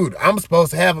like, dude, I'm supposed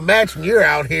to have a match and you're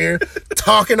out here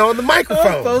talking on the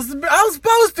microphone. I'm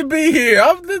supposed to be here.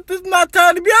 This is my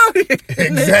time to be out here.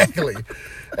 Exactly.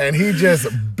 And he just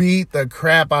beat the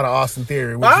crap out of Austin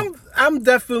Theory. I'm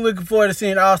definitely looking forward to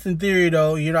seeing Austin Theory,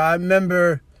 though. I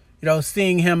remember,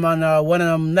 seeing him on one of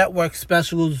them network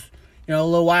specials, a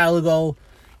little while ago.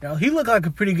 He looked like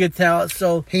a pretty good talent.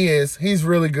 So he is. He's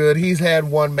really good. He's had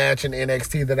one match in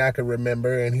NXT that I can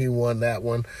remember, and he won that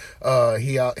one.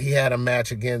 He had a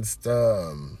match against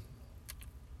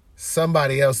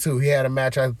somebody else too. He had a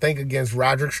match, I think, against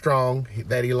Roderick Strong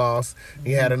that he lost. Mm-hmm.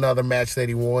 He had another match that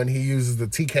he won. He uses the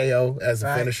TKO as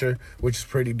a finisher, which is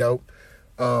pretty dope.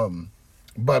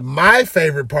 But my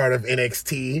favorite part of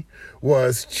NXT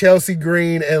was Chelsea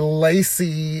Green and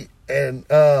Lacey and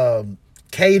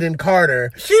Kaden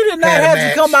Carter. She did not have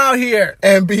to come out here.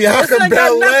 And Bianca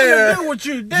Belair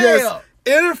just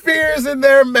interferes in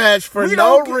their match for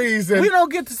no reason. We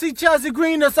don't get to see Chelsea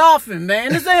Green this often,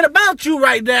 man. This ain't about you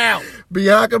right now.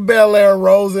 Bianca Belair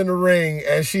rolls in the ring,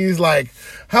 and she's like,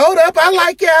 hold up, I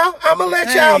like y'all. I'm going to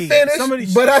let y'all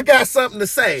finish, but I got something to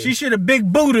say. She should have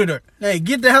big booted her. Hey,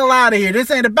 get the hell out of here. This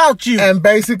ain't about you. And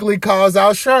basically calls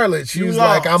out Charlotte. She was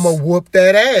like, I'm going to whoop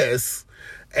that ass.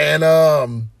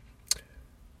 And,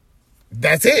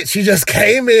 that's it. She just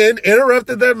came in,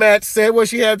 interrupted their match, said what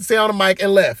she had to say on the mic,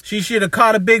 and left. She should have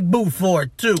caught a big boot for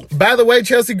it, too. By the way,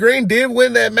 Chelsea Green did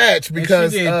win that match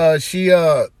because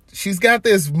she's got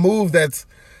this move that's,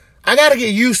 I got to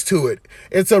get used to it.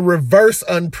 It's a reverse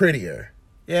unprettier.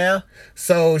 Yeah.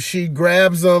 So she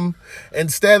grabs them.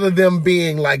 Instead of them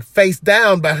being like face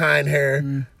down behind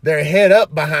her, they're head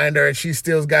up behind her, and she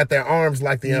still's got their arms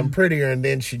like the unprettier, and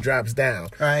then she drops down.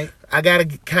 Right. I got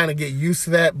to kind of get used to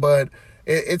that, but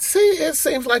it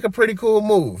seems like a pretty cool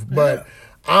move. But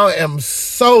I am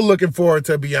so looking forward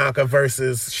to Bianca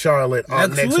versus Charlotte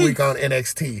next week on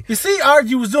NXT. You see,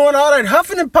 Archie was doing all that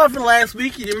huffing and puffing last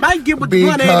week. You might get what you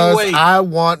want anyway. Because I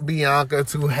want Bianca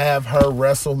to have her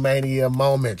WrestleMania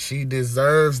moment. She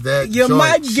deserves that. You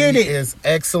might get it. She is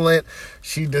excellent.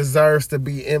 She deserves to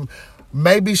be in.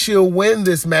 Maybe she'll win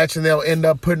this match and they'll end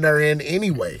up putting her in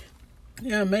anyway.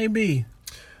 Yeah, maybe.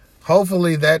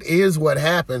 Hopefully that is what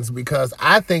happens, because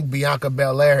I think Bianca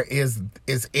Belair is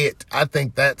it. I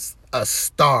think that's a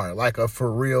star, like a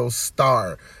for real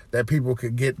star that people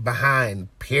could get behind,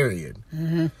 period.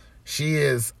 Mm-hmm. She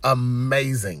is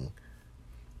amazing.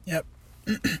 Yep.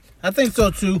 I think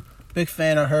so too. Big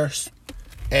fan of hers.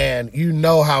 And you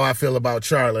know how I feel about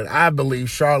Charlotte. I believe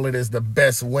Charlotte is the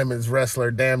best women's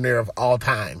wrestler damn near of all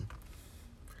time.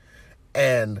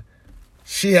 And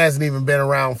she hasn't even been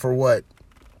around for what,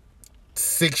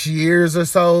 6 years or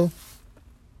so?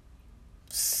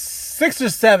 6 or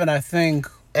 7, I think.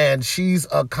 And she's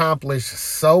accomplished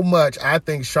so much. I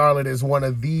think Charlotte is one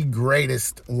of the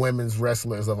greatest women's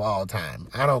wrestlers of all time.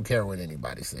 I don't care what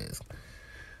anybody says.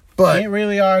 But can't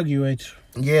really argue it.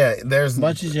 Yeah, there's as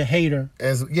much as you hate her.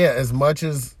 As much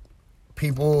as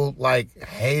people like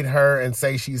hate her and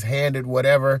say she's handed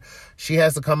whatever, she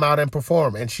has to come out and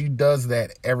perform, and she does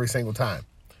that every single time.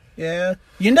 Yeah,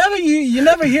 you never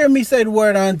hear me say the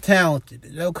word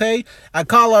untalented. Okay, I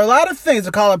call her a lot of things.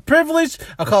 I call her privileged.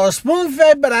 I call her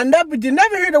spoon-fed, but you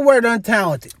never hear the word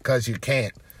untalented. Because you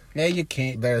can't. Yeah, you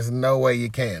can't. There's no way you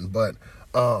can. But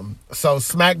so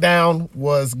SmackDown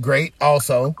was great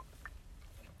also.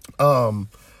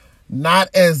 Not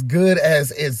as good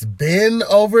as it's been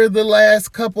over the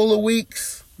last couple of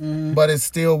weeks, but it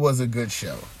still was a good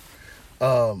show.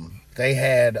 They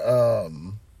had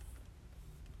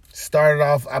started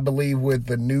off, I believe, with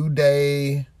the New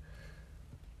Day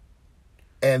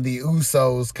and the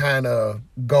Usos kind of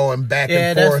going back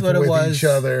and forth with each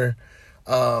other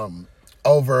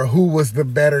over who was the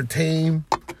better team.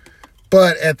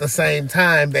 But at the same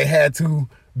time, they had to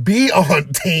be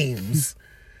on teams.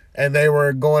 And they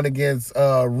were going against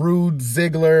Rude,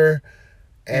 Ziggler,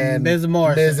 and Miz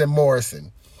and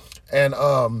Morrison. And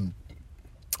I'm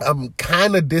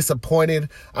kind of disappointed.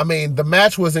 I mean, the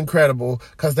match was incredible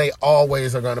because they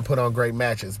always are going to put on great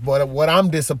matches. But what I'm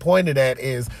disappointed at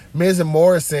is Miz and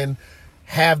Morrison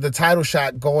have the title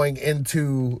shot going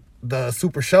into the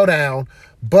Super Showdown,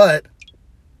 but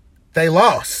they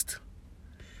lost.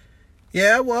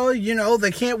 Yeah, well,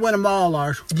 they can't win them all,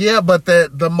 Lars. Yeah, but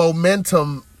the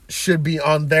momentum should be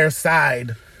on their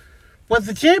side. But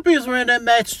the champions were in that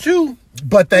match too.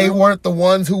 But they weren't the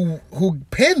ones who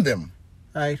pinned them.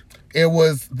 Right. It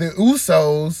was the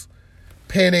Usos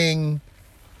pinning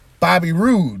Bobby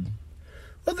Roode.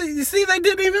 Well, you see, they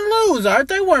didn't even lose, Art.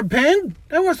 They weren't pinned.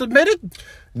 They weren't submitted.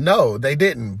 No, they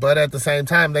didn't. But at the same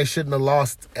time, they shouldn't have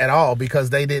lost at all because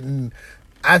they didn't.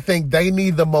 I think they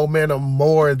need the momentum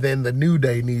more than the New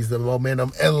Day needs the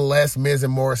momentum, unless Miz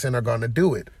and Morrison are going to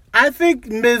do it. I think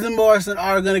Miz and Morrison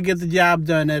are going to get the job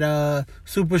done at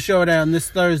Super Showdown this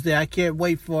Thursday. I can't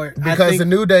wait for it. Because the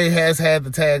New Day has had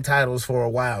the tag titles for a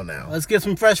while now. Let's get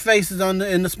some fresh faces in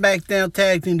the SmackDown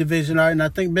tag team division, Art, and I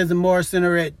think Miz and Morrison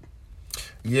are it.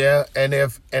 Yeah, and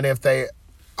if they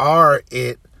are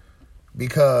it,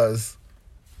 because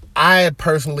I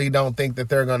personally don't think that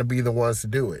they're going to be the ones to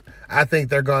do it. I think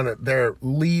they're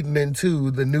leading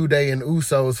into the New Day and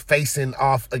Usos facing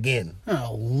off again.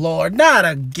 Oh, Lord, not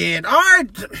again.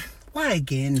 Art, why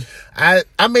again? I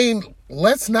mean,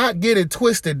 let's not get it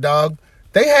twisted, dog.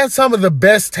 They had some of the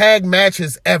best tag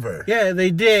matches ever. Yeah, they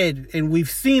did, and we've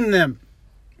seen them.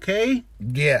 Okay?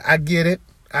 Yeah, I get it.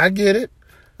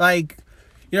 Like,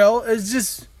 it's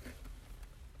just,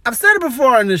 I've said it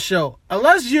before on this show.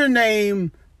 Unless your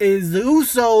name is the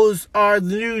Usos or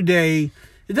the New Day,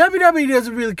 the WWE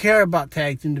doesn't really care about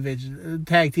tag teams,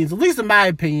 at least in my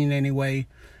opinion anyway.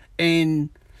 And,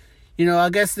 I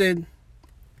guess that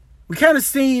we kind of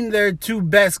seen their two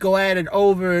best go at it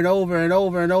over and over and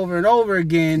over and over and over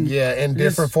again. Yeah, in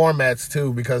different formats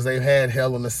too, because they've had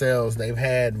Hell in the Cells, they've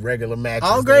had regular matches.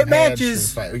 All great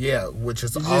matches. Yeah, which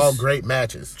is all great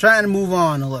matches. Trying to move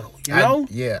on a little,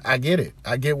 I get it.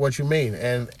 I get what you mean.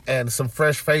 And some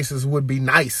fresh faces would be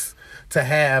nice to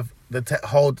have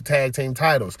hold the tag team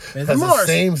titles. Because it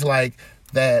seems like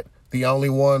that the only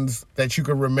ones that you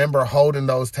can remember holding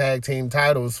those tag team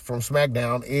titles from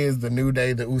SmackDown is the New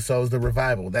Day, the Usos, the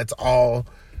Revival. That's all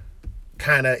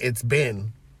kind of it's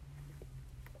been.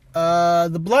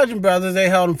 The Bludgeon Brothers, they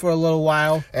held them for a little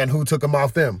while. And who took them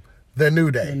off them? The New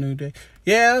Day. The New Day.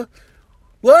 Yeah.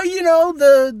 Well,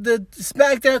 the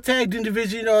SmackDown tag team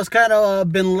division, it's kind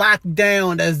of been locked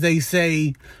down, as they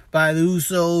say, by the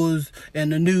Usos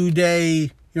and the New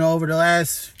Day, over the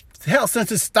last,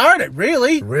 since it started,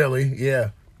 really. Really,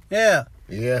 yeah. Yeah.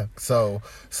 Yeah, so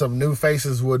some new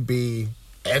faces would be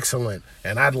excellent.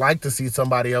 And I'd like to see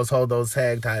somebody else hold those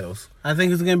tag titles. I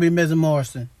think it's going to be Miz and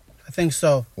Morrison. I think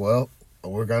so. Well,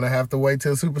 we're going to have to wait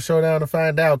till Super Showdown to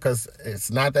find out, because it's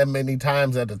not that many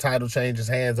times that the title changes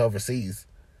hands overseas.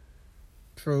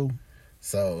 True.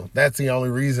 So that's the only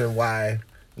reason why,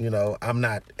 I'm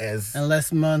not as...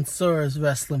 Unless Mansoor is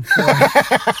wrestling for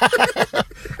it.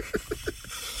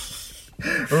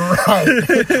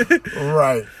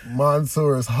 Right.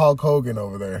 Mansoor is Hulk Hogan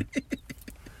over there.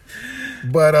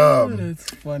 But That's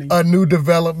funny. a new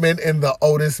development in the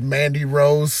Otis Mandy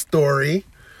Rose story.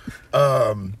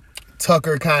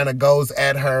 Tucker kind of goes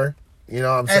at her, you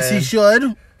know what I'm saying? As he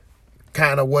should.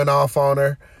 Kind of went off on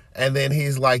her. And then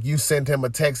he's like, you sent him a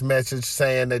text message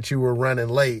saying that you were running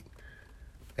late.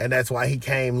 And that's why he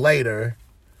came later.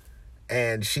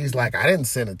 And she's like, I didn't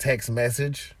send a text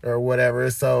message or whatever.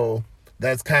 So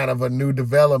that's kind of a new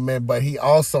development. But he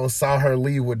also saw her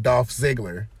leave with Dolph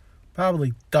Ziggler.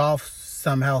 Probably Dolph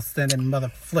somehow sending mother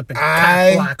flipping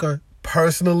I blocker.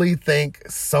 personally think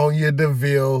Sonya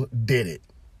Deville did it.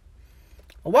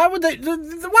 Why would they?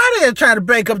 Why did they try to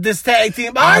break up this tag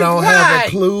team? I don't have a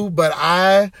clue, but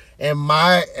in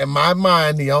my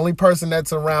mind, the only person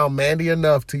that's around Mandy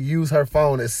enough to use her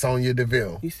phone is Sonya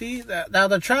Deville. You see, now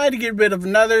they're trying to get rid of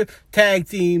another tag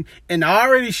team, an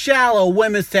already shallow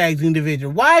women's tag team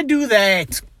division. Why do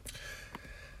that?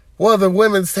 Well, the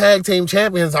women's tag team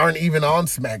champions aren't even on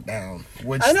SmackDown,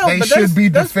 which I know, they but should be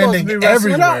defending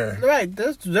everywhere. Right,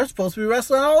 they're supposed to be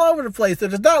wrestling all over the place. So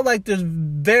it's not like there's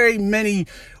very many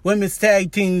women's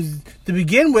tag teams to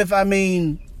begin with. I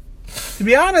mean, to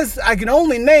be honest, I can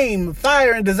only name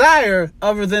Fire and Desire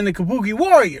other than the Kabuki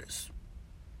Warriors.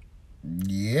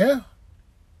 Yeah.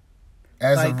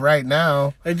 As of right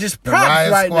now, they're just the props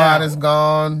Riot right Squad now. is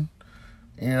gone.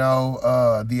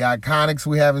 The Iconics,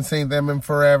 we haven't seen them in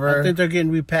forever. I think they're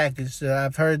getting repackaged.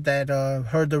 I've heard that.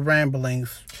 Heard the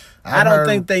ramblings. I don't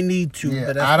think they need to. Yeah,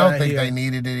 but that's I don't what think hear. they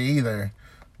needed it either.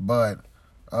 But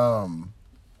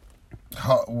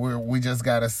we just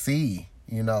gotta see,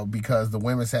 because the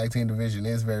women's tag team division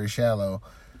is very shallow,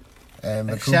 and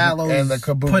the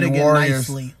Kabuki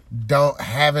Warriors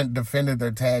haven't defended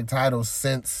their tag titles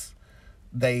since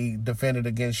they defended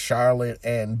against Charlotte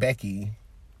and Becky.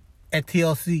 At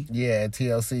TLC. Yeah, at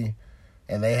TLC.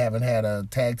 And they haven't had a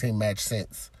tag team match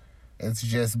since. It's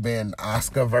just been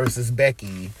Asuka versus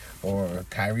Becky or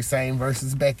Kairi Sane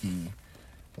versus Becky.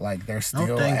 Like, they're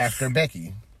still after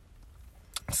Becky.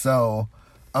 So,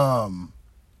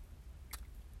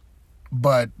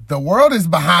 but the world is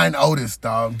behind Otis,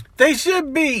 dog. They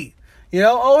should be.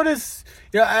 Otis,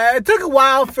 it took a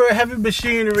while for heavy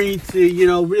machinery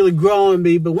to, really grow on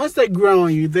me. But once they grow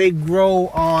on you, they grow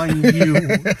on you.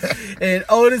 And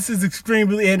Otis is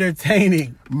extremely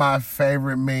entertaining. My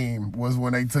favorite meme was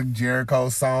when they took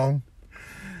Jericho's song.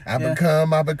 I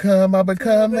become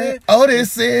it.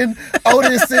 Otis in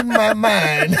my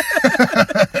mind.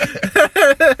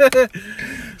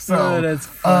 So that's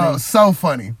funny. So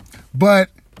funny. But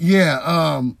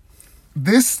yeah,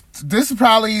 this is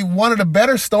probably one of the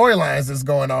better storylines that's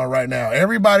going on right now.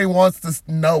 Everybody wants to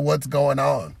know what's going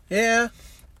on. Yeah.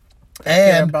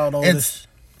 And it's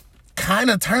kind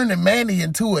of turning Mandy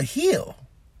into a heel.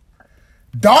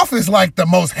 Dolph is like the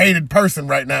most hated person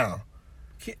right now.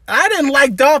 I didn't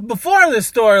like Dolph before this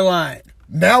storyline.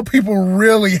 Now people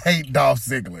really hate Dolph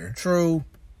Ziggler. True.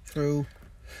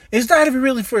 It's not even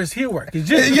really for his heel work. It's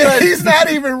just he's not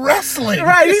even wrestling.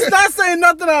 Right, he's not saying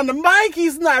nothing on the mic.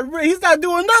 He's not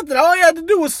doing nothing. All he had to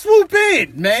do was swoop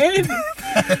in, man.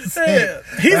 He's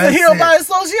a heel by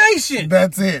association.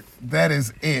 That's it. That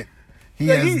is it. He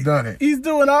has done it. He's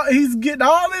getting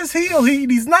all this heel heat.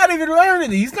 He's not even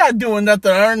earning it. He's not doing nothing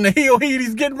to earn the heel heat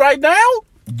he's getting right now.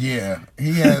 Yeah,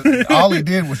 he has. All he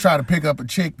did was try to pick up a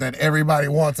chick that everybody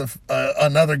wants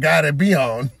another guy to be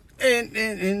on.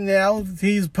 And now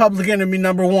he's public enemy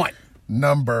number one.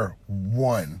 Number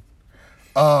one.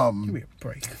 Give me a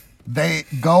break.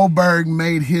 Goldberg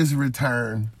made his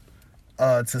return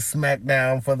to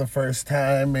SmackDown for the first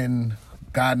time in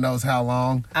God knows how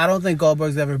long. I don't think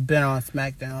Goldberg's ever been on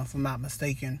SmackDown, if I'm not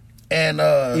mistaken. And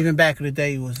even back in the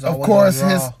day, he was. Of course,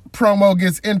 his promo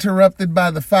gets interrupted by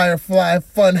the Firefly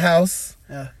Funhouse.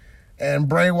 Yeah. And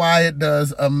Bray Wyatt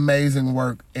does amazing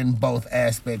work in both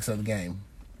aspects of the game.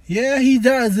 Yeah, he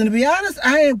does. And to be honest,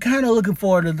 I am kind of looking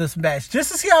forward to this match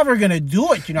just to see how we're going to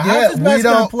do it. How's this match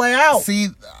going to play out? See,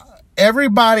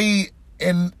 everybody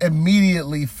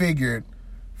immediately figured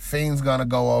Fiend's going to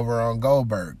go over on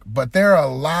Goldberg. But there are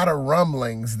a lot of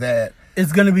rumblings that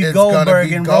it's going to be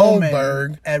Goldberg and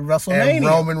Roman at WrestleMania. And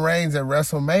Roman Reigns at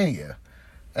WrestleMania.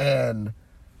 And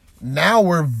now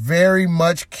we're very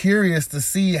much curious to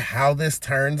see how this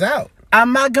turns out.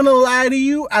 I'm not gonna lie to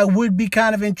you. I would be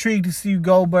kind of intrigued to see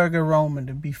Goldberg and Roman,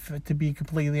 to be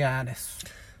completely honest.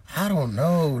 I don't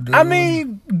know, dude. I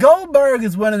mean, Goldberg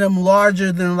is one of them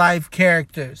larger-than-life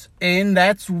characters. And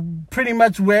that's pretty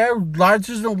much where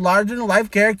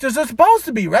larger-than-life characters are supposed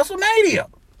to be. WrestleMania.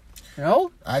 You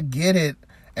know? I get it.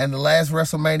 And the last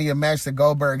WrestleMania match that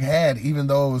Goldberg had, even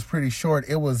though it was pretty short,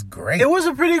 it was great. It was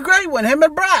a pretty great one, him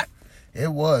and Brock.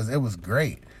 It was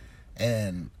great.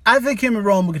 And I think him and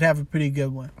Roman could have a pretty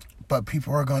good one. But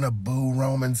people are going to boo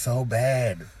Roman so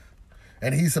bad.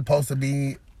 And he's supposed to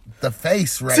be the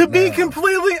face right now. To be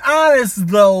completely honest,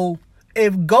 though,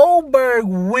 if Goldberg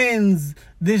wins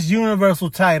this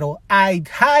Universal title, I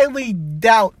highly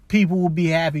doubt people will be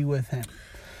happy with him.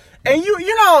 And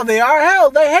you know how they are.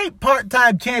 Hell, they hate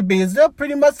part-time champions. They'll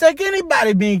pretty much take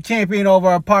anybody being champion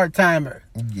over a part-timer.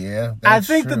 Yeah, I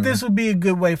think that this would be a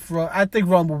good way for. I think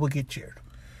Rumble would get cheered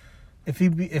if he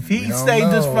stayed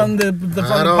just from the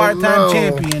part-time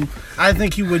champion. I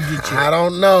think he would get cheered. I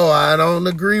don't know. I don't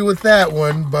agree with that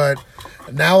one, but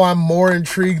now I'm more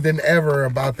intrigued than ever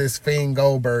about this Fiend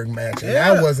Goldberg match. And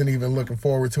I wasn't even looking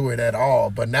forward to it at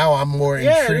all, but now I'm more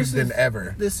intrigued than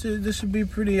ever. This should be a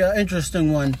pretty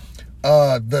interesting one.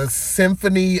 The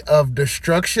Symphony of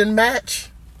Destruction match.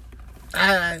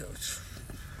 I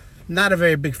not a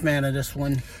very big fan of this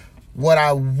one. What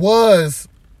I was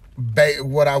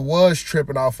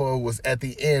tripping off of was at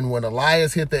the end when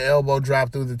Elias hit the elbow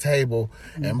drop through the table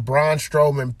and Braun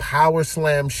Strowman power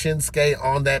slammed Shinsuke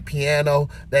on that piano.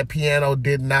 That piano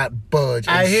did not budge.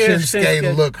 And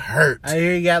Shinsuke looked hurt. I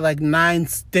hear he got like 9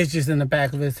 stitches in the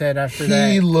back of his head after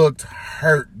that. He looked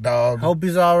hurt, dog. Hope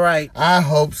he's all right. I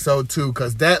hope so too,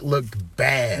 because that looked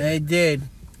bad. It did.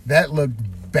 That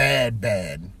looked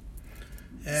bad.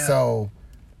 Yeah. So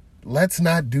let's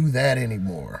not do that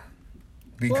anymore.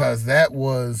 Because that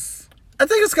was... I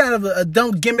think it's kind of a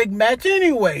don't gimmick match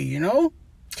anyway, you know?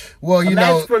 Well, you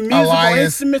know,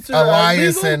 Elias and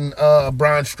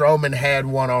Braun Strowman had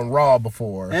one on Raw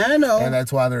before. I know. And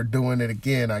that's why they're doing it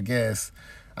again, I guess.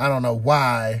 I don't know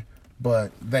why,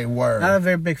 but they were. Not a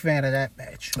very big fan of that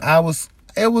match.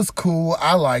 It was cool.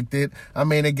 I liked it. I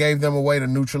mean, it gave them a way to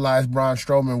neutralize Braun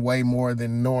Strowman way more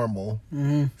than normal.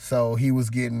 Mm-hmm. So he was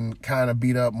getting kind of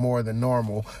beat up more than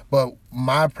normal. But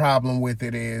my problem with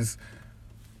it is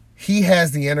he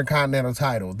has the Intercontinental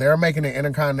title. They're making the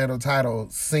Intercontinental title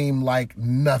seem like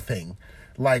nothing.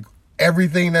 Like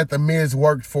everything that The Miz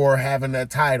worked for having that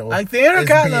title. Like the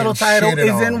Intercontinental title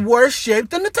is in worse shape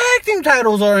than the tag team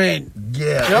titles are in.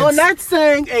 Yeah. You know, and that's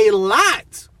saying a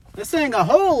lot. They're saying a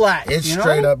whole lot. It's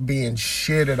straight up being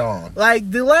shitted on.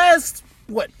 Like the last,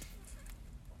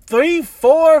 3,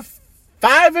 4,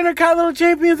 5 Intercontinental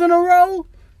champions in a row?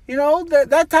 You know,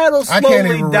 that title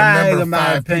slowly died, in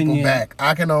my opinion. Back.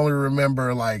 I can only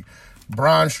remember, like,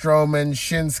 Braun Strowman,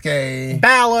 Shinsuke.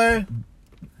 Balor.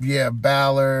 Yeah,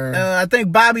 Balor. I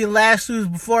think Bobby Lashley was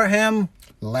before him.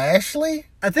 Lashley?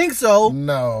 I think so.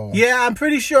 No. Yeah, I'm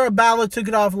pretty sure Balor took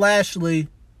it off Lashley.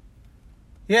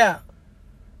 Yeah.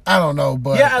 I don't know,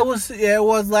 but it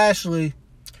was Lashley,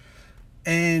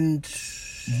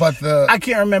 but I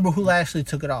can't remember who Lashley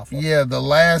took it off of. Yeah, the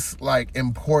last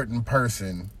important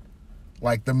person,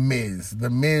 like The Miz. The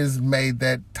Miz made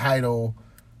that title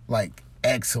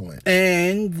excellent,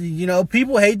 and you know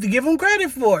people hate to give him credit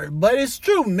for it, but it's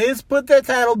true. Miz put that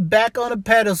title back on a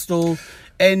pedestal.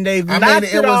 And they've knocked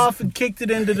it off and kicked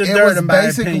it into the dirt, in my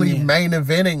opinion. It was basically main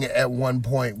eventing at one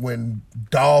point when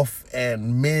Dolph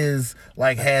and Miz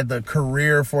had the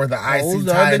career for the IC title. Those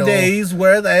are the days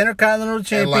where the Intercontinental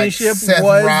Championship Seth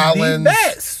was Rollins the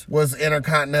best. Was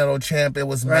Intercontinental Champ. It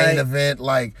was main event.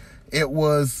 It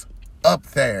was up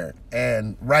there.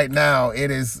 And right now, it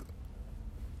is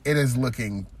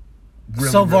looking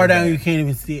really, so far really down bad. You can't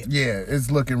even see it. Yeah,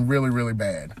 it's looking really, really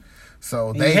bad.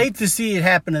 So you hate to see it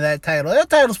happen to that title. That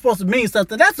title's supposed to mean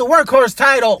something. That's a workhorse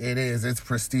title. It is. It's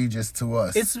prestigious to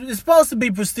us. It's supposed to be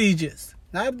prestigious.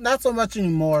 Not so much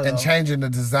anymore, and changing the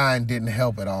design didn't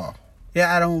help at all.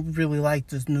 Yeah, I don't really like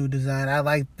this new design. I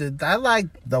like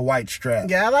the white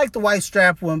strap. Yeah, I like the white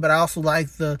strap one, but I also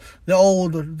like the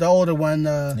older one,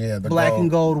 the black and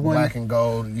gold one. Black and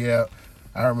gold, yeah.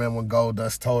 I remember when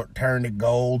Goldust turned it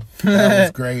gold. That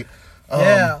was great.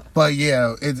 But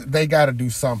yeah, they got to do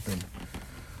something.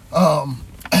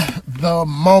 The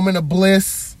Moment of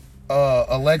Bliss,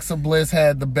 Alexa Bliss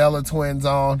had the Bella Twins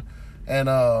on, and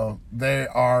they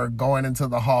are going into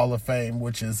the Hall of Fame,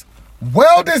 which is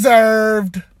well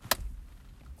deserved.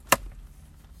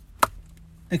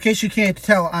 In case you can't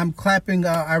tell, I'm clapping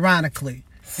ironically.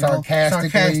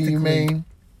 Sarcastically, you mean?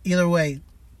 Either way.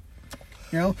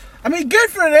 You know? I mean, good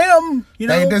for them. You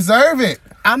know? They deserve it.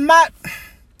 I'm not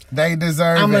They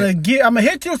deserve I'm it. gonna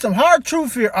hit you with some hard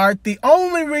truth here, Art. The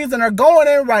only reason they're going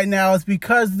in right now is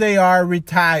because they are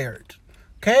retired.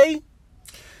 Okay?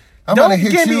 I'm Don't gonna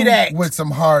hit give me you that. with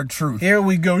some hard truth. Here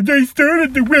we go. They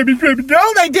started the women's.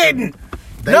 No, they didn't.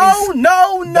 They No.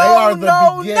 are the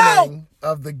beginning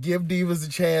of the Give Divas a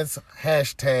Chance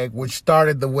hashtag, which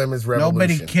started the women's revolution.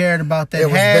 Nobody cared about that. It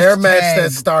was their match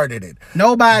that started it.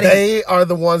 Nobody. They are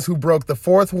the ones who broke the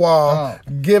fourth wall,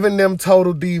 giving them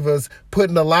total divas,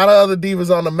 putting a lot of other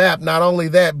divas on the map. Not only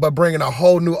that, but bringing a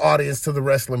whole new audience to the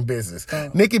wrestling business.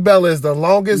 Nikki Bella is the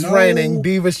longest reigning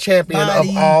Divas champion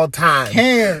of all time.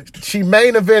 She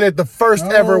main evented the first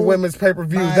ever women's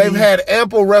pay-per-view. They've had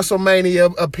ample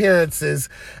WrestleMania appearances,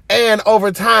 and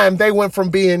over time, they went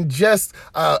from being just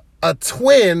a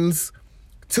twins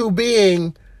to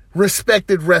being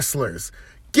respected wrestlers.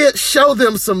 Show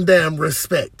them some damn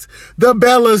respect. The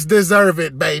Bellas deserve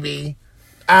it, baby.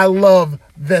 I love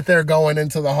that they're going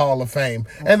into the Hall of Fame.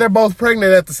 And they're both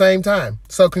pregnant at the same time.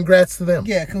 So congrats to them.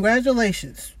 Yeah,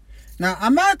 congratulations. Now,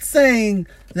 I'm not saying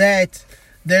that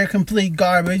they're complete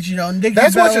garbage. You know,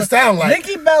 That's what you sound like.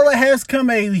 Nikki Bella has come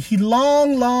a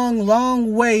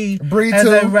long way Brie as too.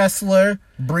 a wrestler.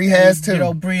 Brie has too. You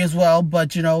know, Brie as well.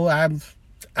 But, you know, I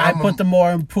put the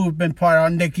more improvement part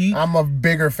on Nikki. I'm a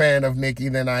bigger fan of Nikki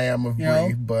than I am of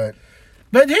Brie,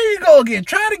 but here you go again.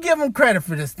 Try to give them credit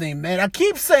for this thing, man. I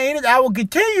keep saying it. I will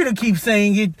continue to keep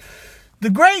saying it. The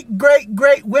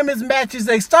great women's matches,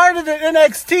 they started at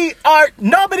NXT.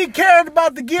 Nobody cared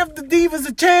about the Give the Divas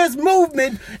a Chance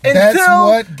movement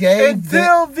until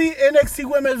the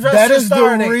NXT women's wrestlers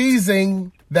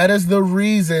started. That is the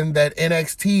reason that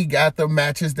NXT got the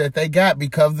matches that they got,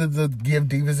 because of the Give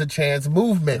Divas a Chance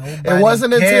movement. It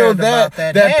wasn't until that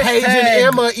Paige and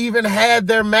Emma even had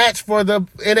their match for the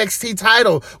NXT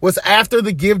title, was after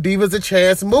the Give Divas a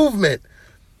Chance movement.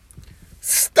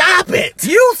 Stop it!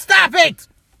 You stop it!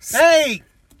 Hey!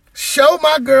 Show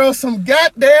my girl some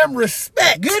goddamn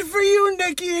respect. Good for you,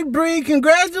 Nikki and Brie.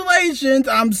 Congratulations.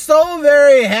 I'm so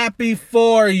very happy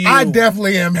for you. I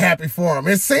definitely am happy for them.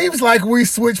 It seems like we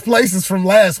switched places from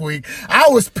last week. I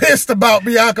was pissed about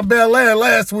Bianca Belair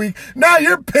last week. Now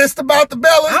you're pissed about the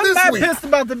Bellas this week. I'm not pissed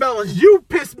about the Bellas. You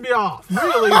pissed me off.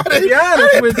 Really, to be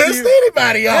honest with you. I didn't piss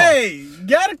anybody off. Hey, you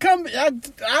gotta come.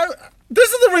 This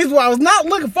is the reason why I was not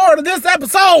looking forward to this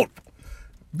episode.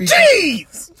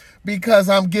 Jeez! Because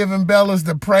I'm giving Bellas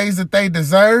the praise that they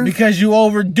deserve. Because you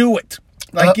overdo it.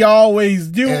 Like you always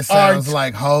do. It sounds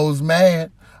like hoes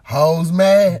mad. Hoes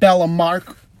mad. Bella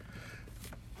Mark.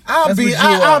 I'll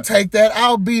take that.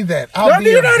 I'll be that.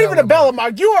 You're not even a Bella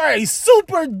Mark. You are a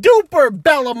super duper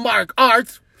Bella Mark,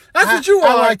 Art. That's what you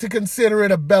are. I like to consider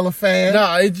it a Bella fan.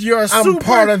 No, you're a I'm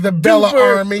part of the Bella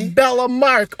army. Bella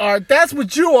Mark, Art. That's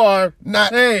what you are.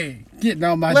 Hey. Getting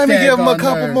on my Let me give them a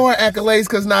couple more accolades,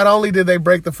 because not only did they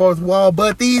break the fourth wall,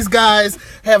 but these guys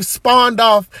have spawned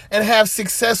off and have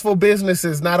successful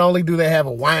businesses. Not only do they have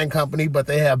a wine company, but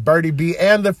they have Birdie B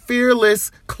and the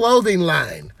Fearless clothing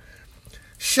line.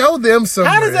 Show them some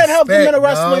respect. How does that help them in a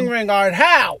wrestling ring, Art?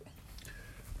 How?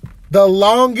 The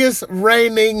longest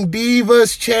reigning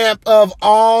Divas champ of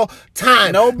all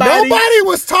time. Nobody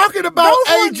was talking about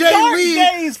AJ Lee.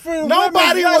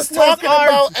 Nobody was talking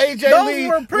about AJ Lee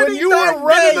when you were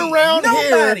running around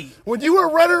here. When you were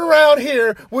running around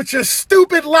here with your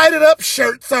stupid lighted up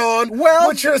shirts on,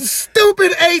 with your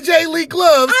stupid AJ Lee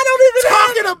gloves,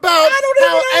 talking about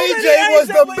how AJ was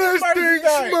the best thing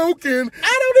smoking.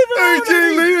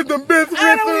 AJ Lee is the best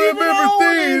wrestler I've ever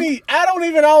seen. I don't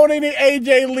even own any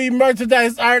AJ Lee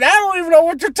merchandise, Art. I don't even know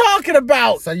what you're talking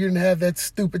about. So you didn't have that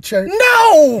stupid shirt?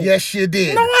 No! Yes, you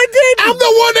did. No, I didn't. I'm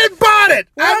the one that bought it.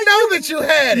 I know that you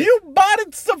had it. You bought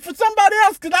it for somebody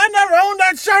else, because I never owned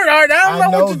that shirt, Art. I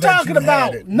don't know what you're talking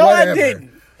about. No, I didn't.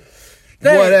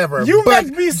 Whatever. You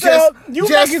make me sound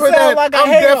like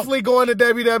I'm definitely going to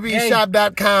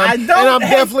WWEshop.com, and I'm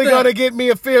definitely going to get me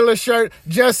a Fearless shirt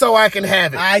just so I can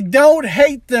have it. I don't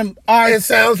hate them, Art. It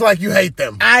sounds like you hate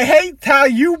them. I hate how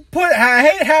you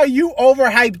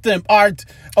overhyped them, Art.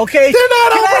 Okay? They're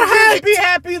not overhyped. Can I just be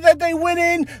happy that they went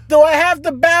in? Do I have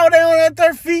to bow down at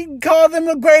their feet and call them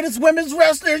the greatest women's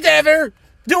wrestlers ever?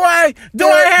 Do I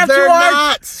have to? They're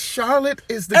not. Charlotte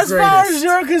is the greatest. As far as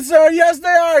you're concerned, yes, they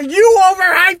are. You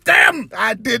overhyped them.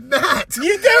 I did not.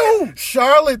 You do.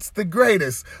 Charlotte's the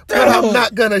greatest. But I'm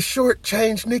not going to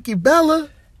shortchange Nikki Bella.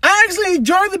 I actually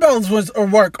enjoy the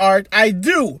Bellas work, Art. I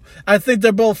do. I think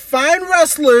they're both fine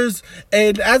wrestlers.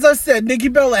 And as I said, Nikki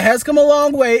Bella has come a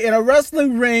long way in a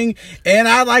wrestling ring. And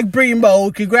I like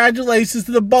Brimo. Congratulations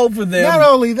to the both of them. Not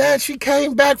only that, she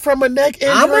came back from a neck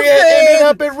injury and ended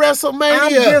up at WrestleMania.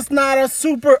 I'm just not a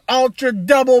super ultra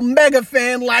double mega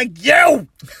fan like you.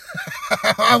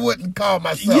 I wouldn't call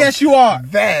myself. Yes, you are.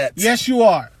 That. Yes, you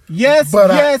are. Yes, But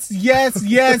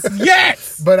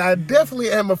yes. But I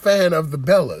definitely am a fan of the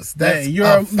Bellas. That's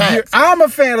a fact. I'm a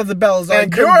fan of the Bellas.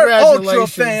 And you're an ultra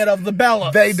congratulations. fan of the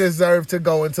Bellas. They deserve to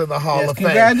go into the Hall of Fame.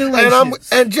 Congratulations.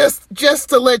 And just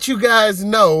to let you guys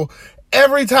know,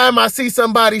 every time I see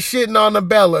somebody shitting on the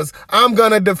Bellas, I'm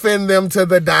going to defend them to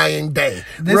the dying day.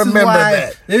 Remember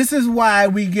that. This is why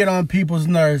we get on people's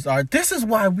nerves, Art. This is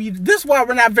why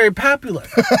we're not very popular.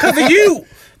 Because of you.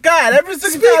 God, every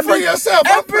single time. Speak for yourself.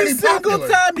 Every single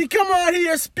time you come on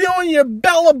here spewing your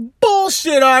Bella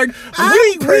bullshit, Art,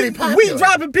 we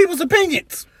dropping people's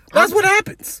opinions. That's what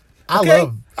happens.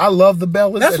 Okay? I love the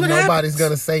Bellas, That's and what nobody's happens.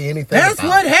 going to say anything That's about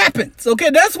what it. happens. Okay,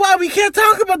 that's why we can't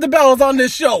talk about the Bellas on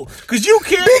this show. Because you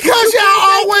can't. Because y'all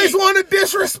always want to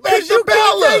disrespect the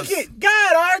Bellas. Take it.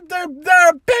 God, Art, their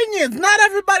opinions. Not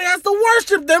everybody has to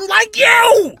worship them like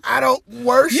you. I don't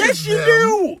worship Yes, you them.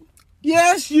 do.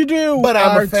 Yes, you do. But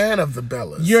I'm Art. a fan of the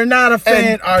Bellas. You're not a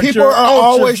fan, And Art. people You're are ultra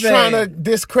always fan. trying to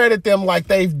discredit them like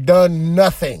they've done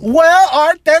nothing. Well,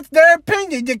 Art, that's their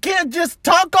opinion. You can't just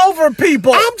talk over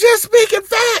people. I'm just speaking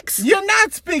facts. You're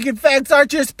not speaking facts,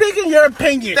 Art. You're speaking your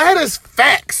opinion. That is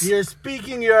facts. You're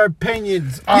speaking your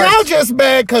opinions, Art. Y'all just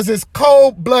mad because it's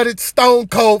cold-blooded,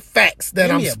 stone-cold facts that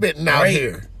Give I'm me a spitting out break.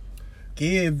 here.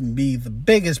 Give me the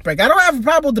biggest break. I don't have a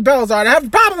problem with the Bellas, Art. I have a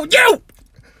problem with you.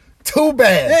 Too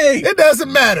bad. Hey. It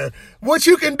doesn't matter. What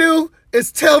you can do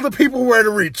is tell the people where to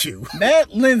reach you.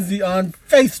 Matt Lindsay on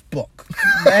Facebook.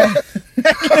 Matt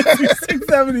Lindsay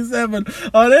 677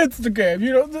 on Instagram.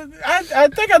 You know, I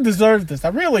think I deserve this. I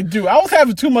really do. I was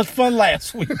having too much fun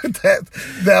last week.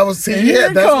 that was, see, And yeah, here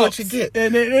it that's comes. what you get.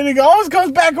 And it always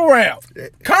comes back around.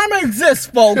 Karma exists,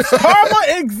 folks. Karma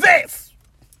exists.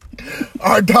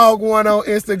 Our dog 1 on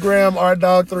Instagram, our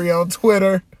dog 3 on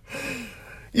Twitter.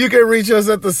 You can reach us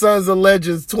at the Sons of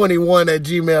Legends 21 at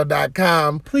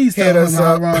gmail.com. Please hit tell us him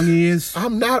how up. wrong he is.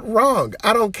 I'm not wrong.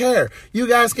 I don't care. You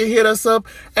guys can hit us up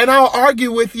and I'll argue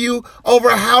with you over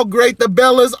how great the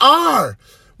Bellas are.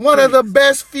 One of the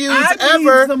best feuds I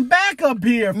ever. need some backup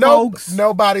here, folks.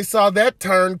 Nobody saw that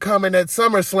turn coming at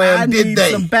SummerSlam, I did need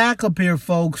they? some backup here,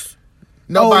 folks.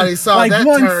 Nobody saw like that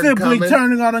one turn sibling coming.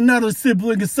 turning on another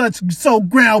sibling is so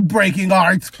groundbreaking,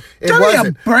 Art. It Give me a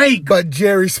wasn't. break. But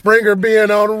Jerry Springer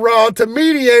being on Raw to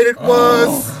mediate it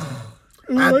was.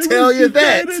 I tell you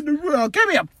that. Give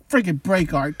me a freaking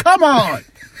break, Art. Come on.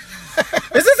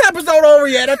 Is this episode over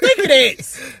yet? I think it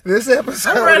is. This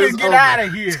episode I'm ready is to get over. out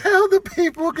of here. Tell the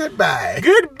people goodbye.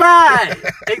 Goodbye.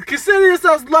 And consider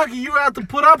yourselves lucky you have to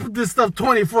put up with this stuff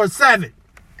 24/7.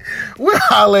 We'll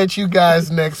holler at you guys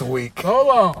next week. Hold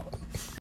on.